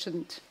which they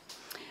shouldn't.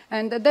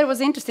 And there was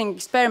an interesting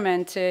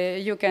experiment.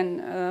 You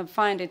can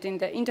find it in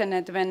the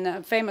internet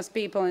when famous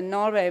people in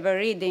Norway were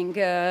reading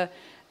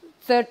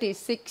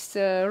 36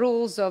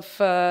 rules of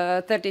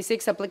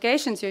 36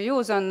 applications you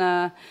use on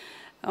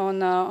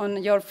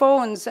your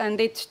phones, and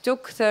it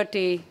took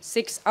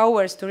 36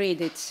 hours to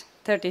read it.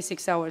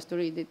 36 hours to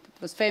read it.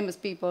 It was famous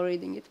people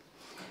reading it.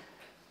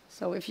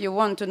 So if you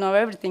want to know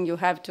everything, you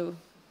have to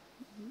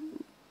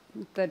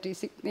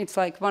 36. It's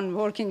like one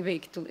working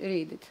week to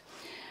read it.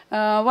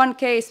 One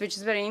case which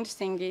is very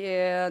interesting,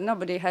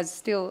 nobody has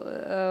still,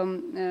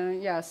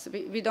 yes,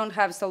 we don't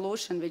have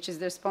solution which is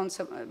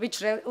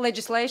which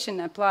legislation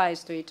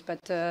applies to it,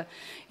 but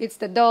it's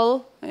the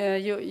doll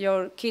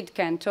your kid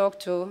can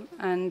talk to,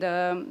 and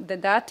the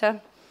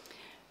data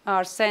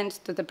are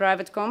sent to the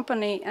private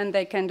company, and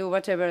they can do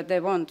whatever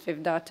they want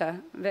with data.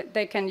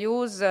 They can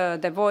use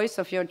the voice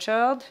of your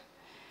child,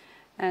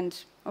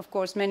 and of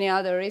course, many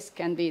other risks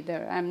can be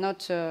there. I'm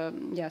not,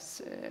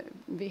 yes,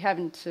 we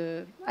haven't,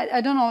 I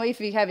don't know if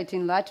we have it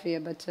in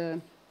Latvia, but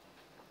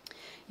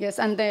yes,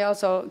 and they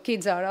also,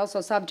 kids are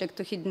also subject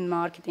to hidden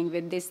marketing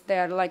with this. They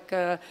are like,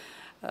 the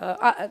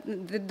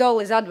doll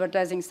is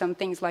advertising some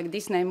things like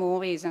Disney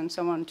movies and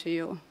so on to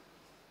you.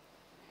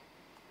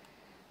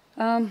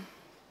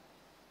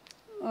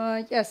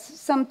 Yes,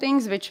 some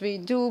things which we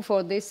do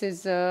for this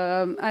is,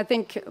 I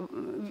think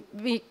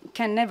we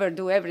can never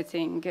do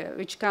everything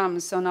which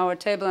comes on our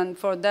table, and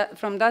from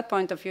that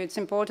point of view, it's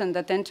important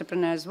that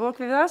entrepreneurs work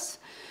with us.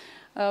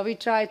 We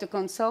try to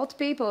consult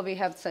people. We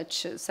have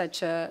such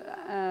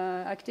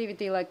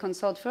activity like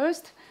Consult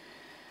First.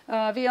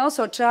 We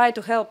also try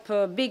to help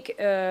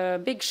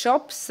big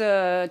shops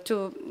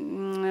to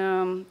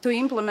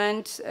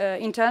implement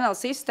internal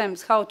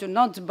systems how to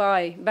not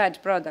buy bad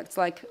products,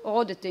 like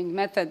auditing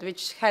method,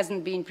 which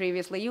hasn't been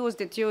previously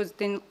used. It's used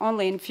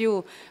only in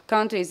few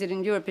countries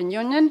in the European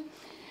Union.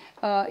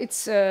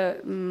 It's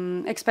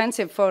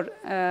expensive for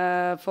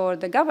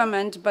the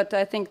government, but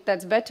I think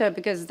that's better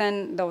because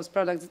then those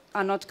products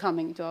are not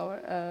coming to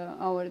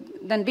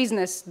then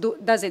business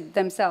does it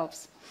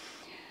themselves.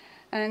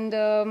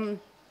 And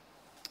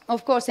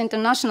of course,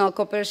 international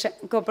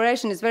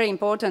cooperation is very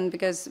important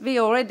because we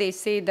already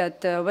see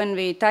that when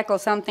we tackle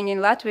something in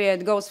Latvia,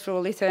 it goes through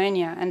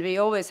Lithuania, and we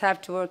always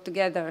have to work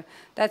together.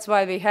 That's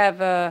why we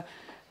have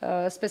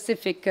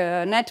specific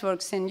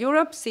networks in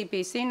Europe,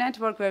 CPC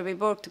network, where we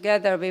work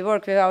together. We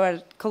work with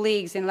our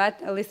colleagues in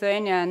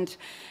Lithuania and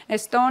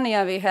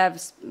Estonia. We have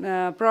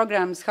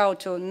programs how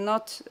to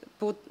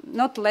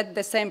not let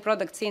the same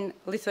products in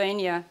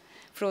Lithuania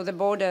through the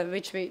border,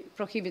 which we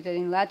prohibited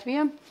in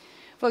Latvia.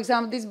 For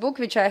example, this book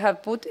which I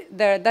have put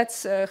there,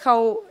 that's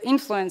how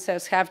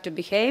influencers have to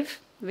behave.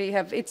 We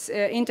have, it's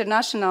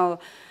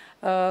international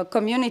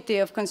community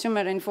of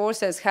consumer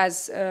enforcers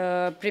has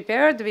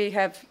prepared. We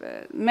have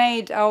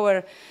made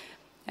our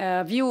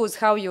views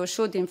how you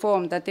should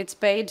inform that it's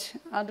paid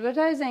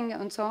advertising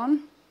and so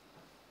on.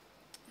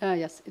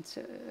 Yes, it's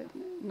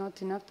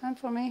not enough time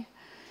for me.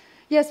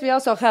 Yes, we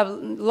also have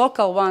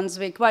local ones.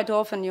 We quite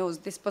often use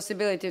this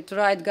possibility to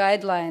write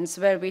guidelines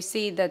where we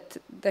see that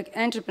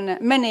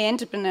many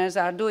entrepreneurs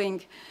are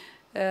doing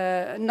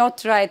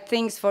not right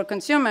things for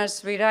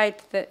consumers. We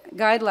write the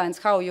guidelines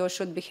how you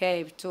should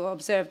behave to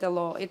observe the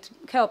law. It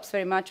helps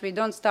very much. We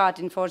don't start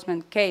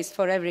enforcement case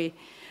for every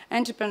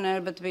entrepreneur,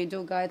 but we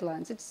do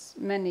guidelines. It's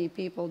many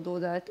people do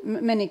that.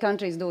 Many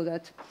countries do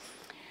that.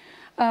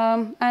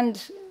 And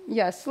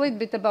yes, a little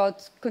bit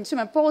about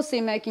consumer policy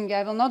making.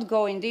 I will not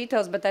go in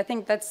details, but I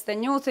think that's the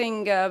new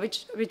thing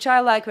which I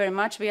like very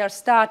much. We are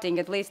starting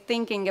at least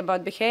thinking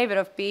about behavior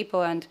of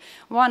people. And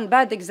one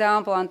bad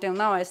example until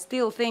now I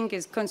still think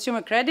is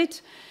consumer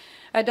credit.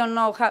 I don't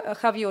know,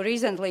 have you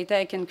recently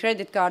taken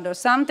credit card or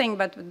something,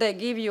 but they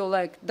give you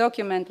like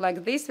document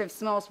like this with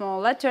small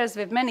letters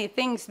with many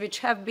things which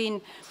have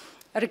been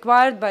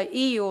required by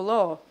EU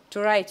law to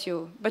write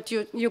you, but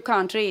you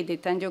can't read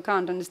it and you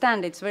can't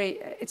understand it.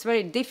 It's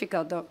very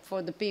difficult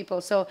for the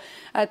people. So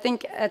I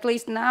think at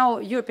least now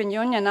European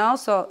Union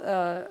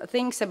also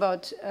thinks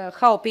about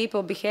how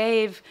people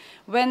behave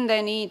when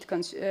they need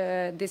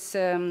this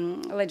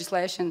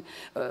legislation,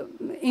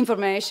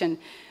 information.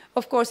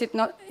 Of course,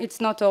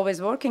 it's not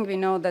always working. We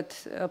know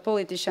that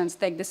politicians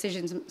take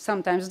decisions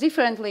sometimes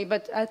differently,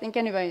 but I think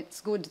anyway it's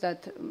good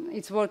that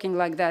it's working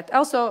like that.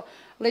 Also,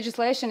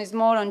 legislation is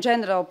more on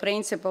general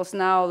principles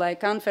now,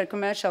 like unfair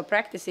commercial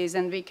practices,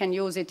 and we can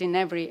use it in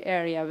every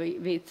area.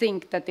 We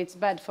think that it's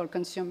bad for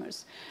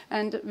consumers,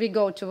 and we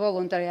go to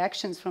voluntary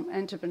actions from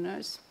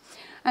entrepreneurs.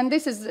 And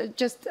this is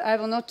just, I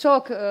will not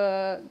talk,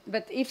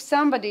 but if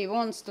somebody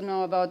wants to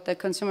know about the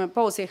consumer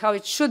policy, how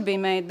it should be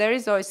made, there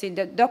is always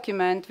the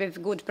document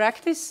with good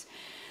practice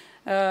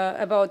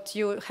about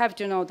you have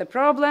to know the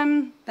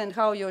problem and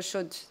how you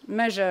should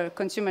measure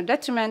consumer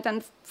detriment.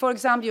 And for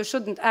example, you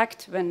shouldn't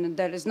act when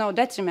there is no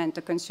detriment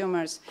to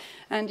consumers.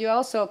 And you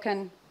also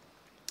can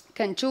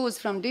choose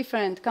from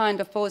different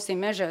kind of policy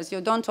measures.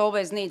 You don't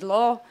always need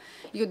law.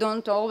 You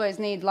don't always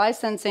need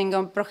licensing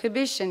or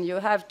prohibition. You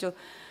have to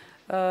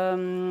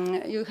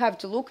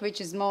look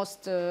which is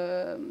most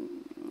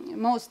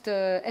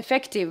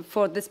effective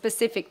for the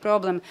specific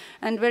problem.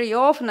 And very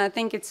often I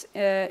think it's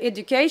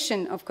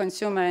education of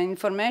consumer,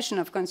 information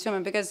of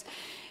consumer, because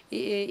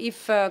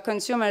if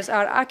consumers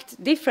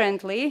act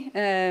differently,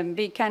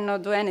 we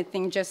cannot do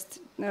anything, just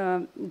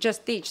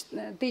teach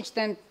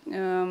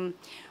them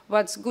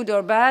what's good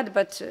or bad,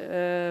 but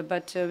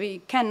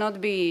we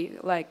cannot be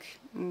like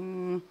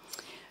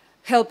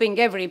helping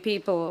every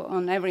people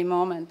on every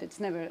moment. It's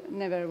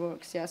never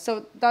works. Yeah.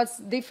 So that's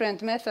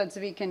different methods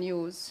we can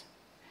use.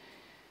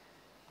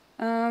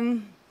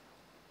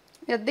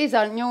 Yeah, these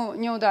are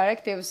new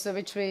directives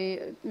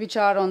which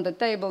are on the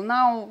table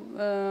now,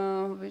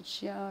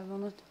 which I will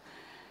not.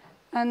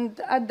 And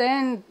at the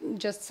end,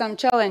 just some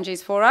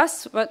challenges for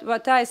us.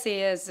 What I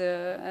see as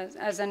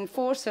an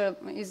enforcer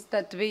is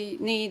that we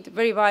need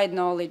very wide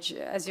knowledge.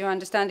 As you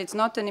understand, it's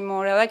not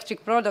anymore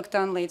electric product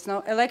only. It's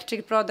not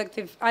electric product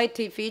with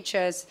IT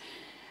features.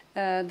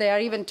 They are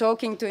even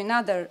talking to in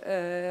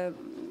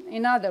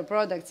other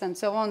products and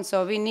so on.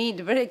 So we need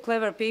very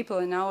clever people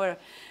in our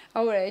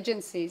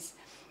agencies.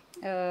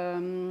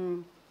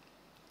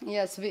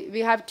 Yes, we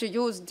have to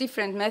use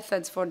different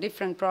methods for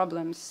different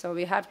problems. So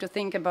we have to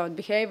think about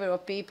behavior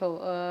of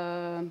people.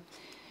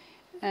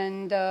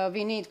 And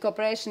we need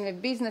cooperation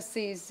with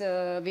businesses.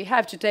 We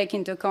have to take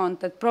into account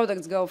that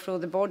products go through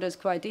the borders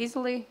quite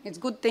easily. It's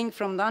a good thing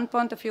from one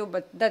point of view,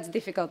 but that's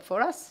difficult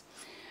for us.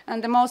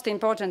 And the most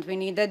important, we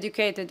need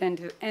educated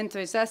and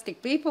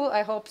enthusiastic people.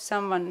 I hope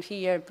someone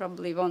here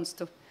probably wants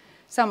to.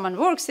 Someone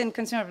works in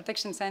Consumer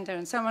Protection Center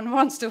and someone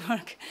wants to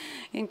work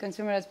in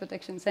Consumer Rights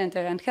Protection Center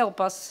and help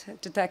us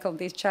to tackle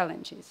these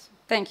challenges.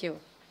 Thank you.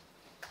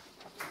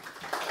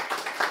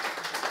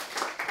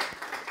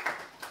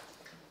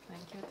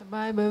 Thank you,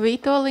 Baiba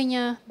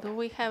Vītoliņa. Do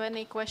we have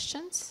any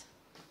questions?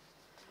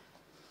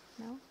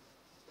 No?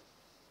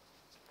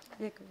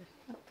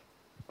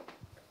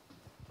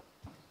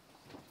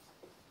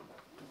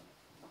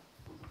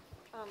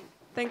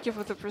 Thank you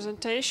for the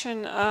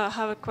presentation. I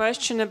have a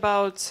question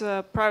about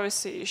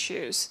privacy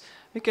issues,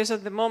 because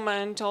at the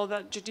moment all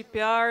that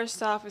GDPR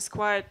stuff is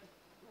quite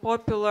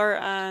popular,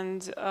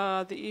 and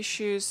the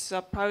issues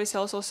of privacy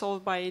also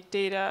solved by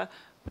Data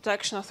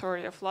Protection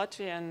Authority of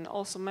Latvia and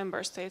also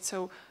member states.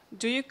 So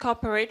do you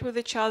cooperate with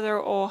each other,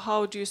 or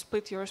how do you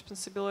split your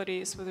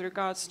responsibilities with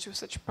regards to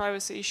such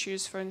privacy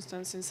issues, for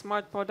instance, in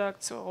smart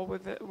products or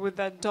with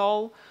that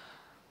doll?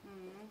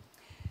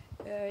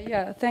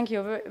 Yeah, thank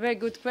you. Very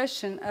good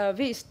question.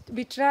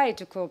 We try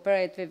to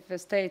cooperate with the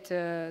state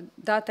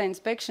data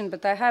inspection,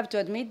 but I have to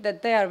admit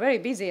that they are very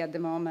busy at the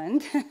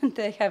moment.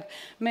 They have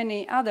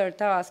many other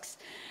tasks.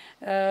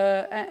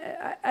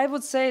 I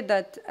would say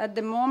that at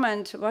the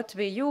moment what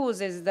we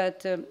use is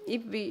that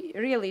if we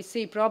really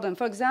see problem,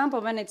 for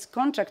example, when it's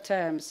contract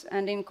terms,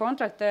 and in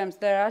contract terms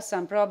there are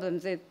some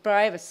problems with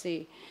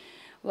privacy,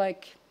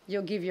 like you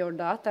give your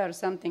data or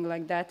something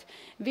like that,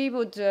 we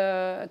would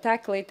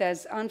tackle it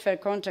as unfair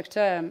contract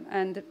term,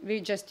 and we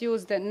just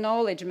use the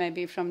knowledge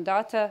maybe from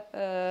data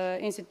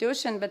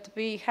institution, but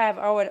we have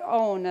our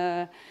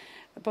own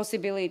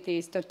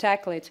possibilities to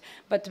tackle it.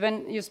 But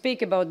when you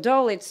speak about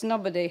doll, it's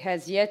nobody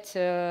has yet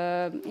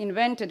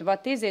invented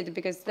what is it,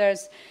 because there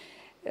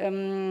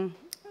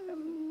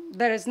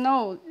is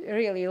no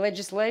really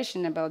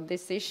legislation about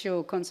this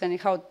issue concerning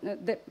how,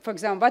 for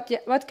example,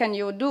 what can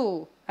you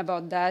do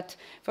about that?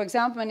 For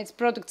example, when it's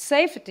product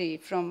safety,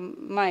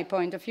 from my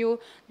point of view,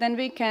 then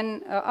we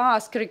can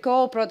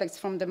recall products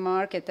from the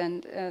market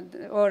and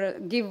or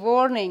give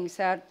warnings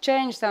or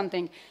change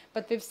something.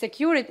 But with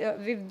security,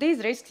 with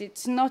these risks,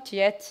 it's not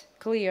yet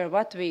clear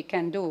what we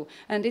can do.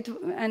 And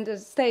the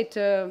state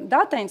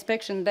data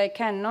inspection, they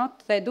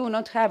do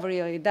not have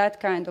really that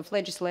kind of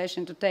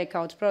legislation to take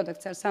out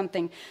products or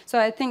something. So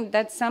I think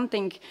that's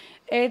something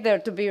either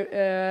to be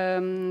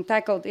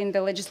tackled in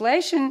the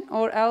legislation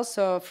or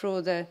also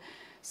through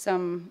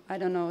some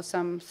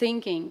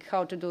thinking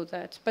how to do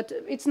that. But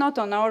it's not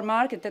on our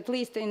market, at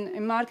least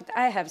in market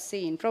I have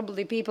seen.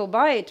 Probably people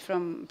buy it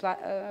from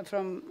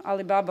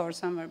Alibaba or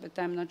somewhere, but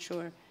I'm not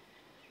sure.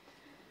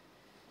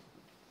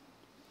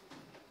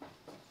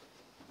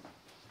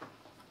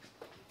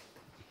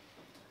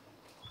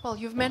 Well,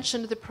 you've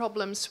mentioned the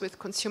problems with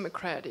consumer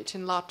credit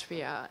in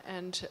Latvia,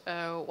 and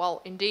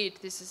well, indeed,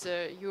 this is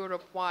a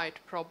Europe-wide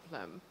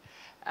problem.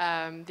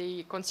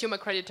 The Consumer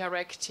Credit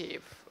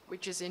Directive,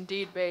 which is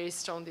indeed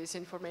based on this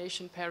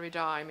information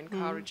paradigm,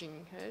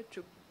 encouraging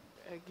to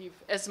give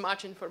as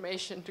much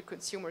information to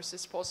consumers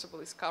as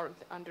possible, is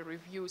currently under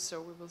review, so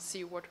we will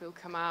see what will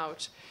come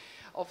out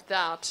of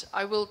that.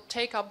 I will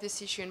take up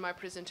this issue in my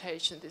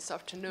presentation this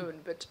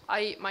afternoon, but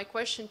my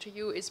question to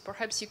you is,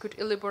 perhaps you could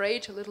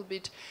elaborate a little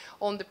bit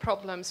on the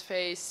problems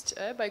faced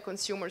by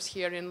consumers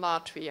here in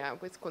Latvia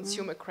with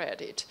consumer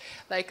credit.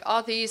 Like,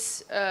 are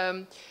these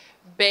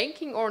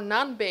banking or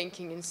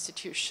non-banking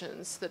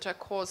institutions that are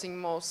causing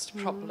most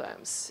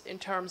problems in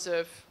terms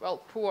of, well,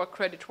 poor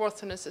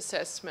creditworthiness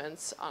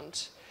assessments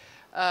and,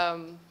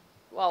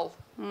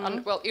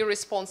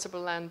 irresponsible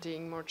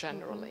lending more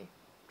generally,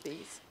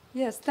 please?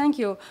 Yes, thank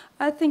you.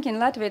 I think in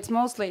Latvia it's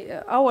mostly,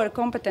 our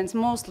competence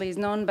mostly is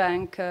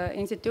non-bank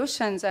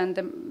institutions, and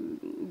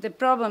the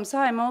problems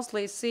I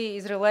mostly see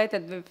is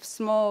related with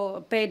small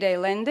payday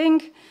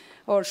lending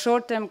or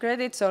short-term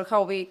credits, or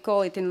how we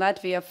call it in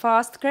Latvia,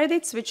 fast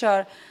credits, which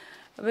are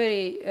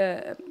very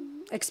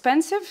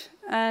expensive,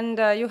 and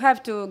you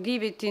have to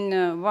give it in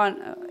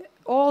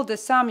all the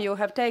sum you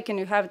have taken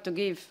you have to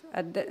give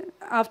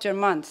after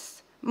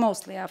months,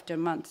 mostly after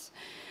months.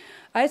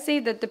 I see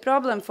that the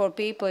problem for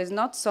people is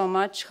not so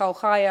much how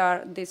high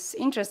are these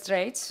interest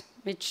rates,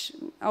 which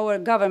our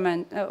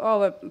government,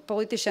 our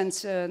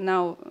politicians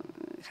now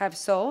have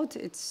sold.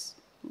 It's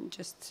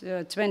just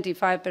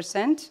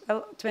 25%,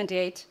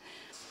 28%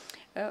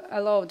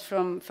 allowed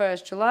from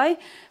 1st July.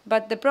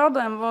 But the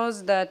problem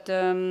was that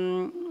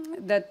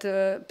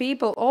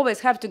people always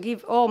have to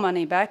give all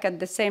money back at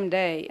the same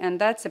day, and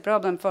that's a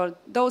problem for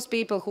those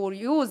people who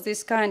use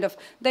this kind of.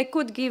 They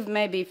could give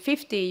maybe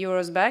 50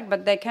 euros back,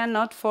 but they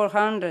cannot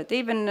 400.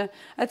 Even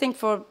I think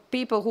for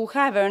people who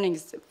have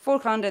earnings,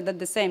 400 at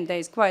the same day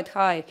is quite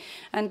high,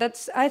 and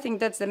I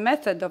think that's the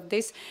method of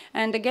this.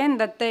 And again,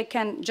 that they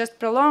can just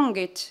prolong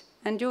it.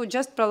 And you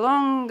just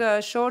prolong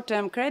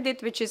short-term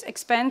credit, which is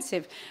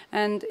expensive.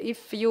 And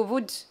if you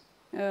would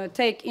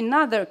take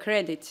another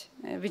credit,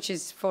 which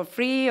is for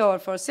free or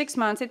for 6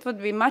 months, it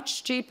would be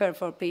much cheaper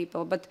for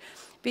people. But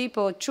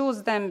people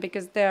choose them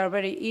because they are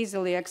very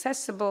easily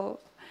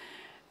accessible.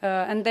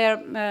 And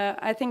they're,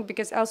 I think,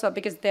 because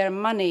they're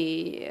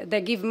money,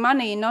 they give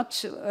money,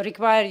 not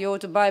require you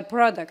to buy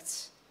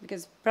products.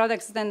 Because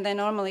products, then they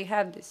normally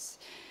have this.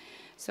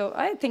 So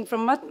I think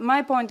from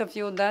my point of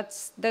view,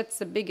 that's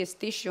the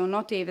biggest issue,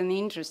 not even the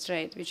interest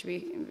rate, which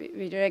we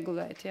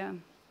regulate, yeah.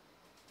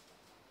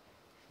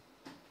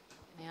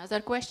 Any other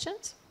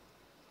questions?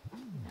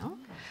 No?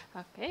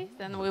 Okay,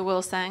 then we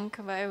will thank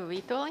Baiba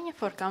Vītoliņa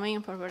for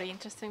coming for a very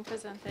interesting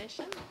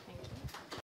presentation. Thank you.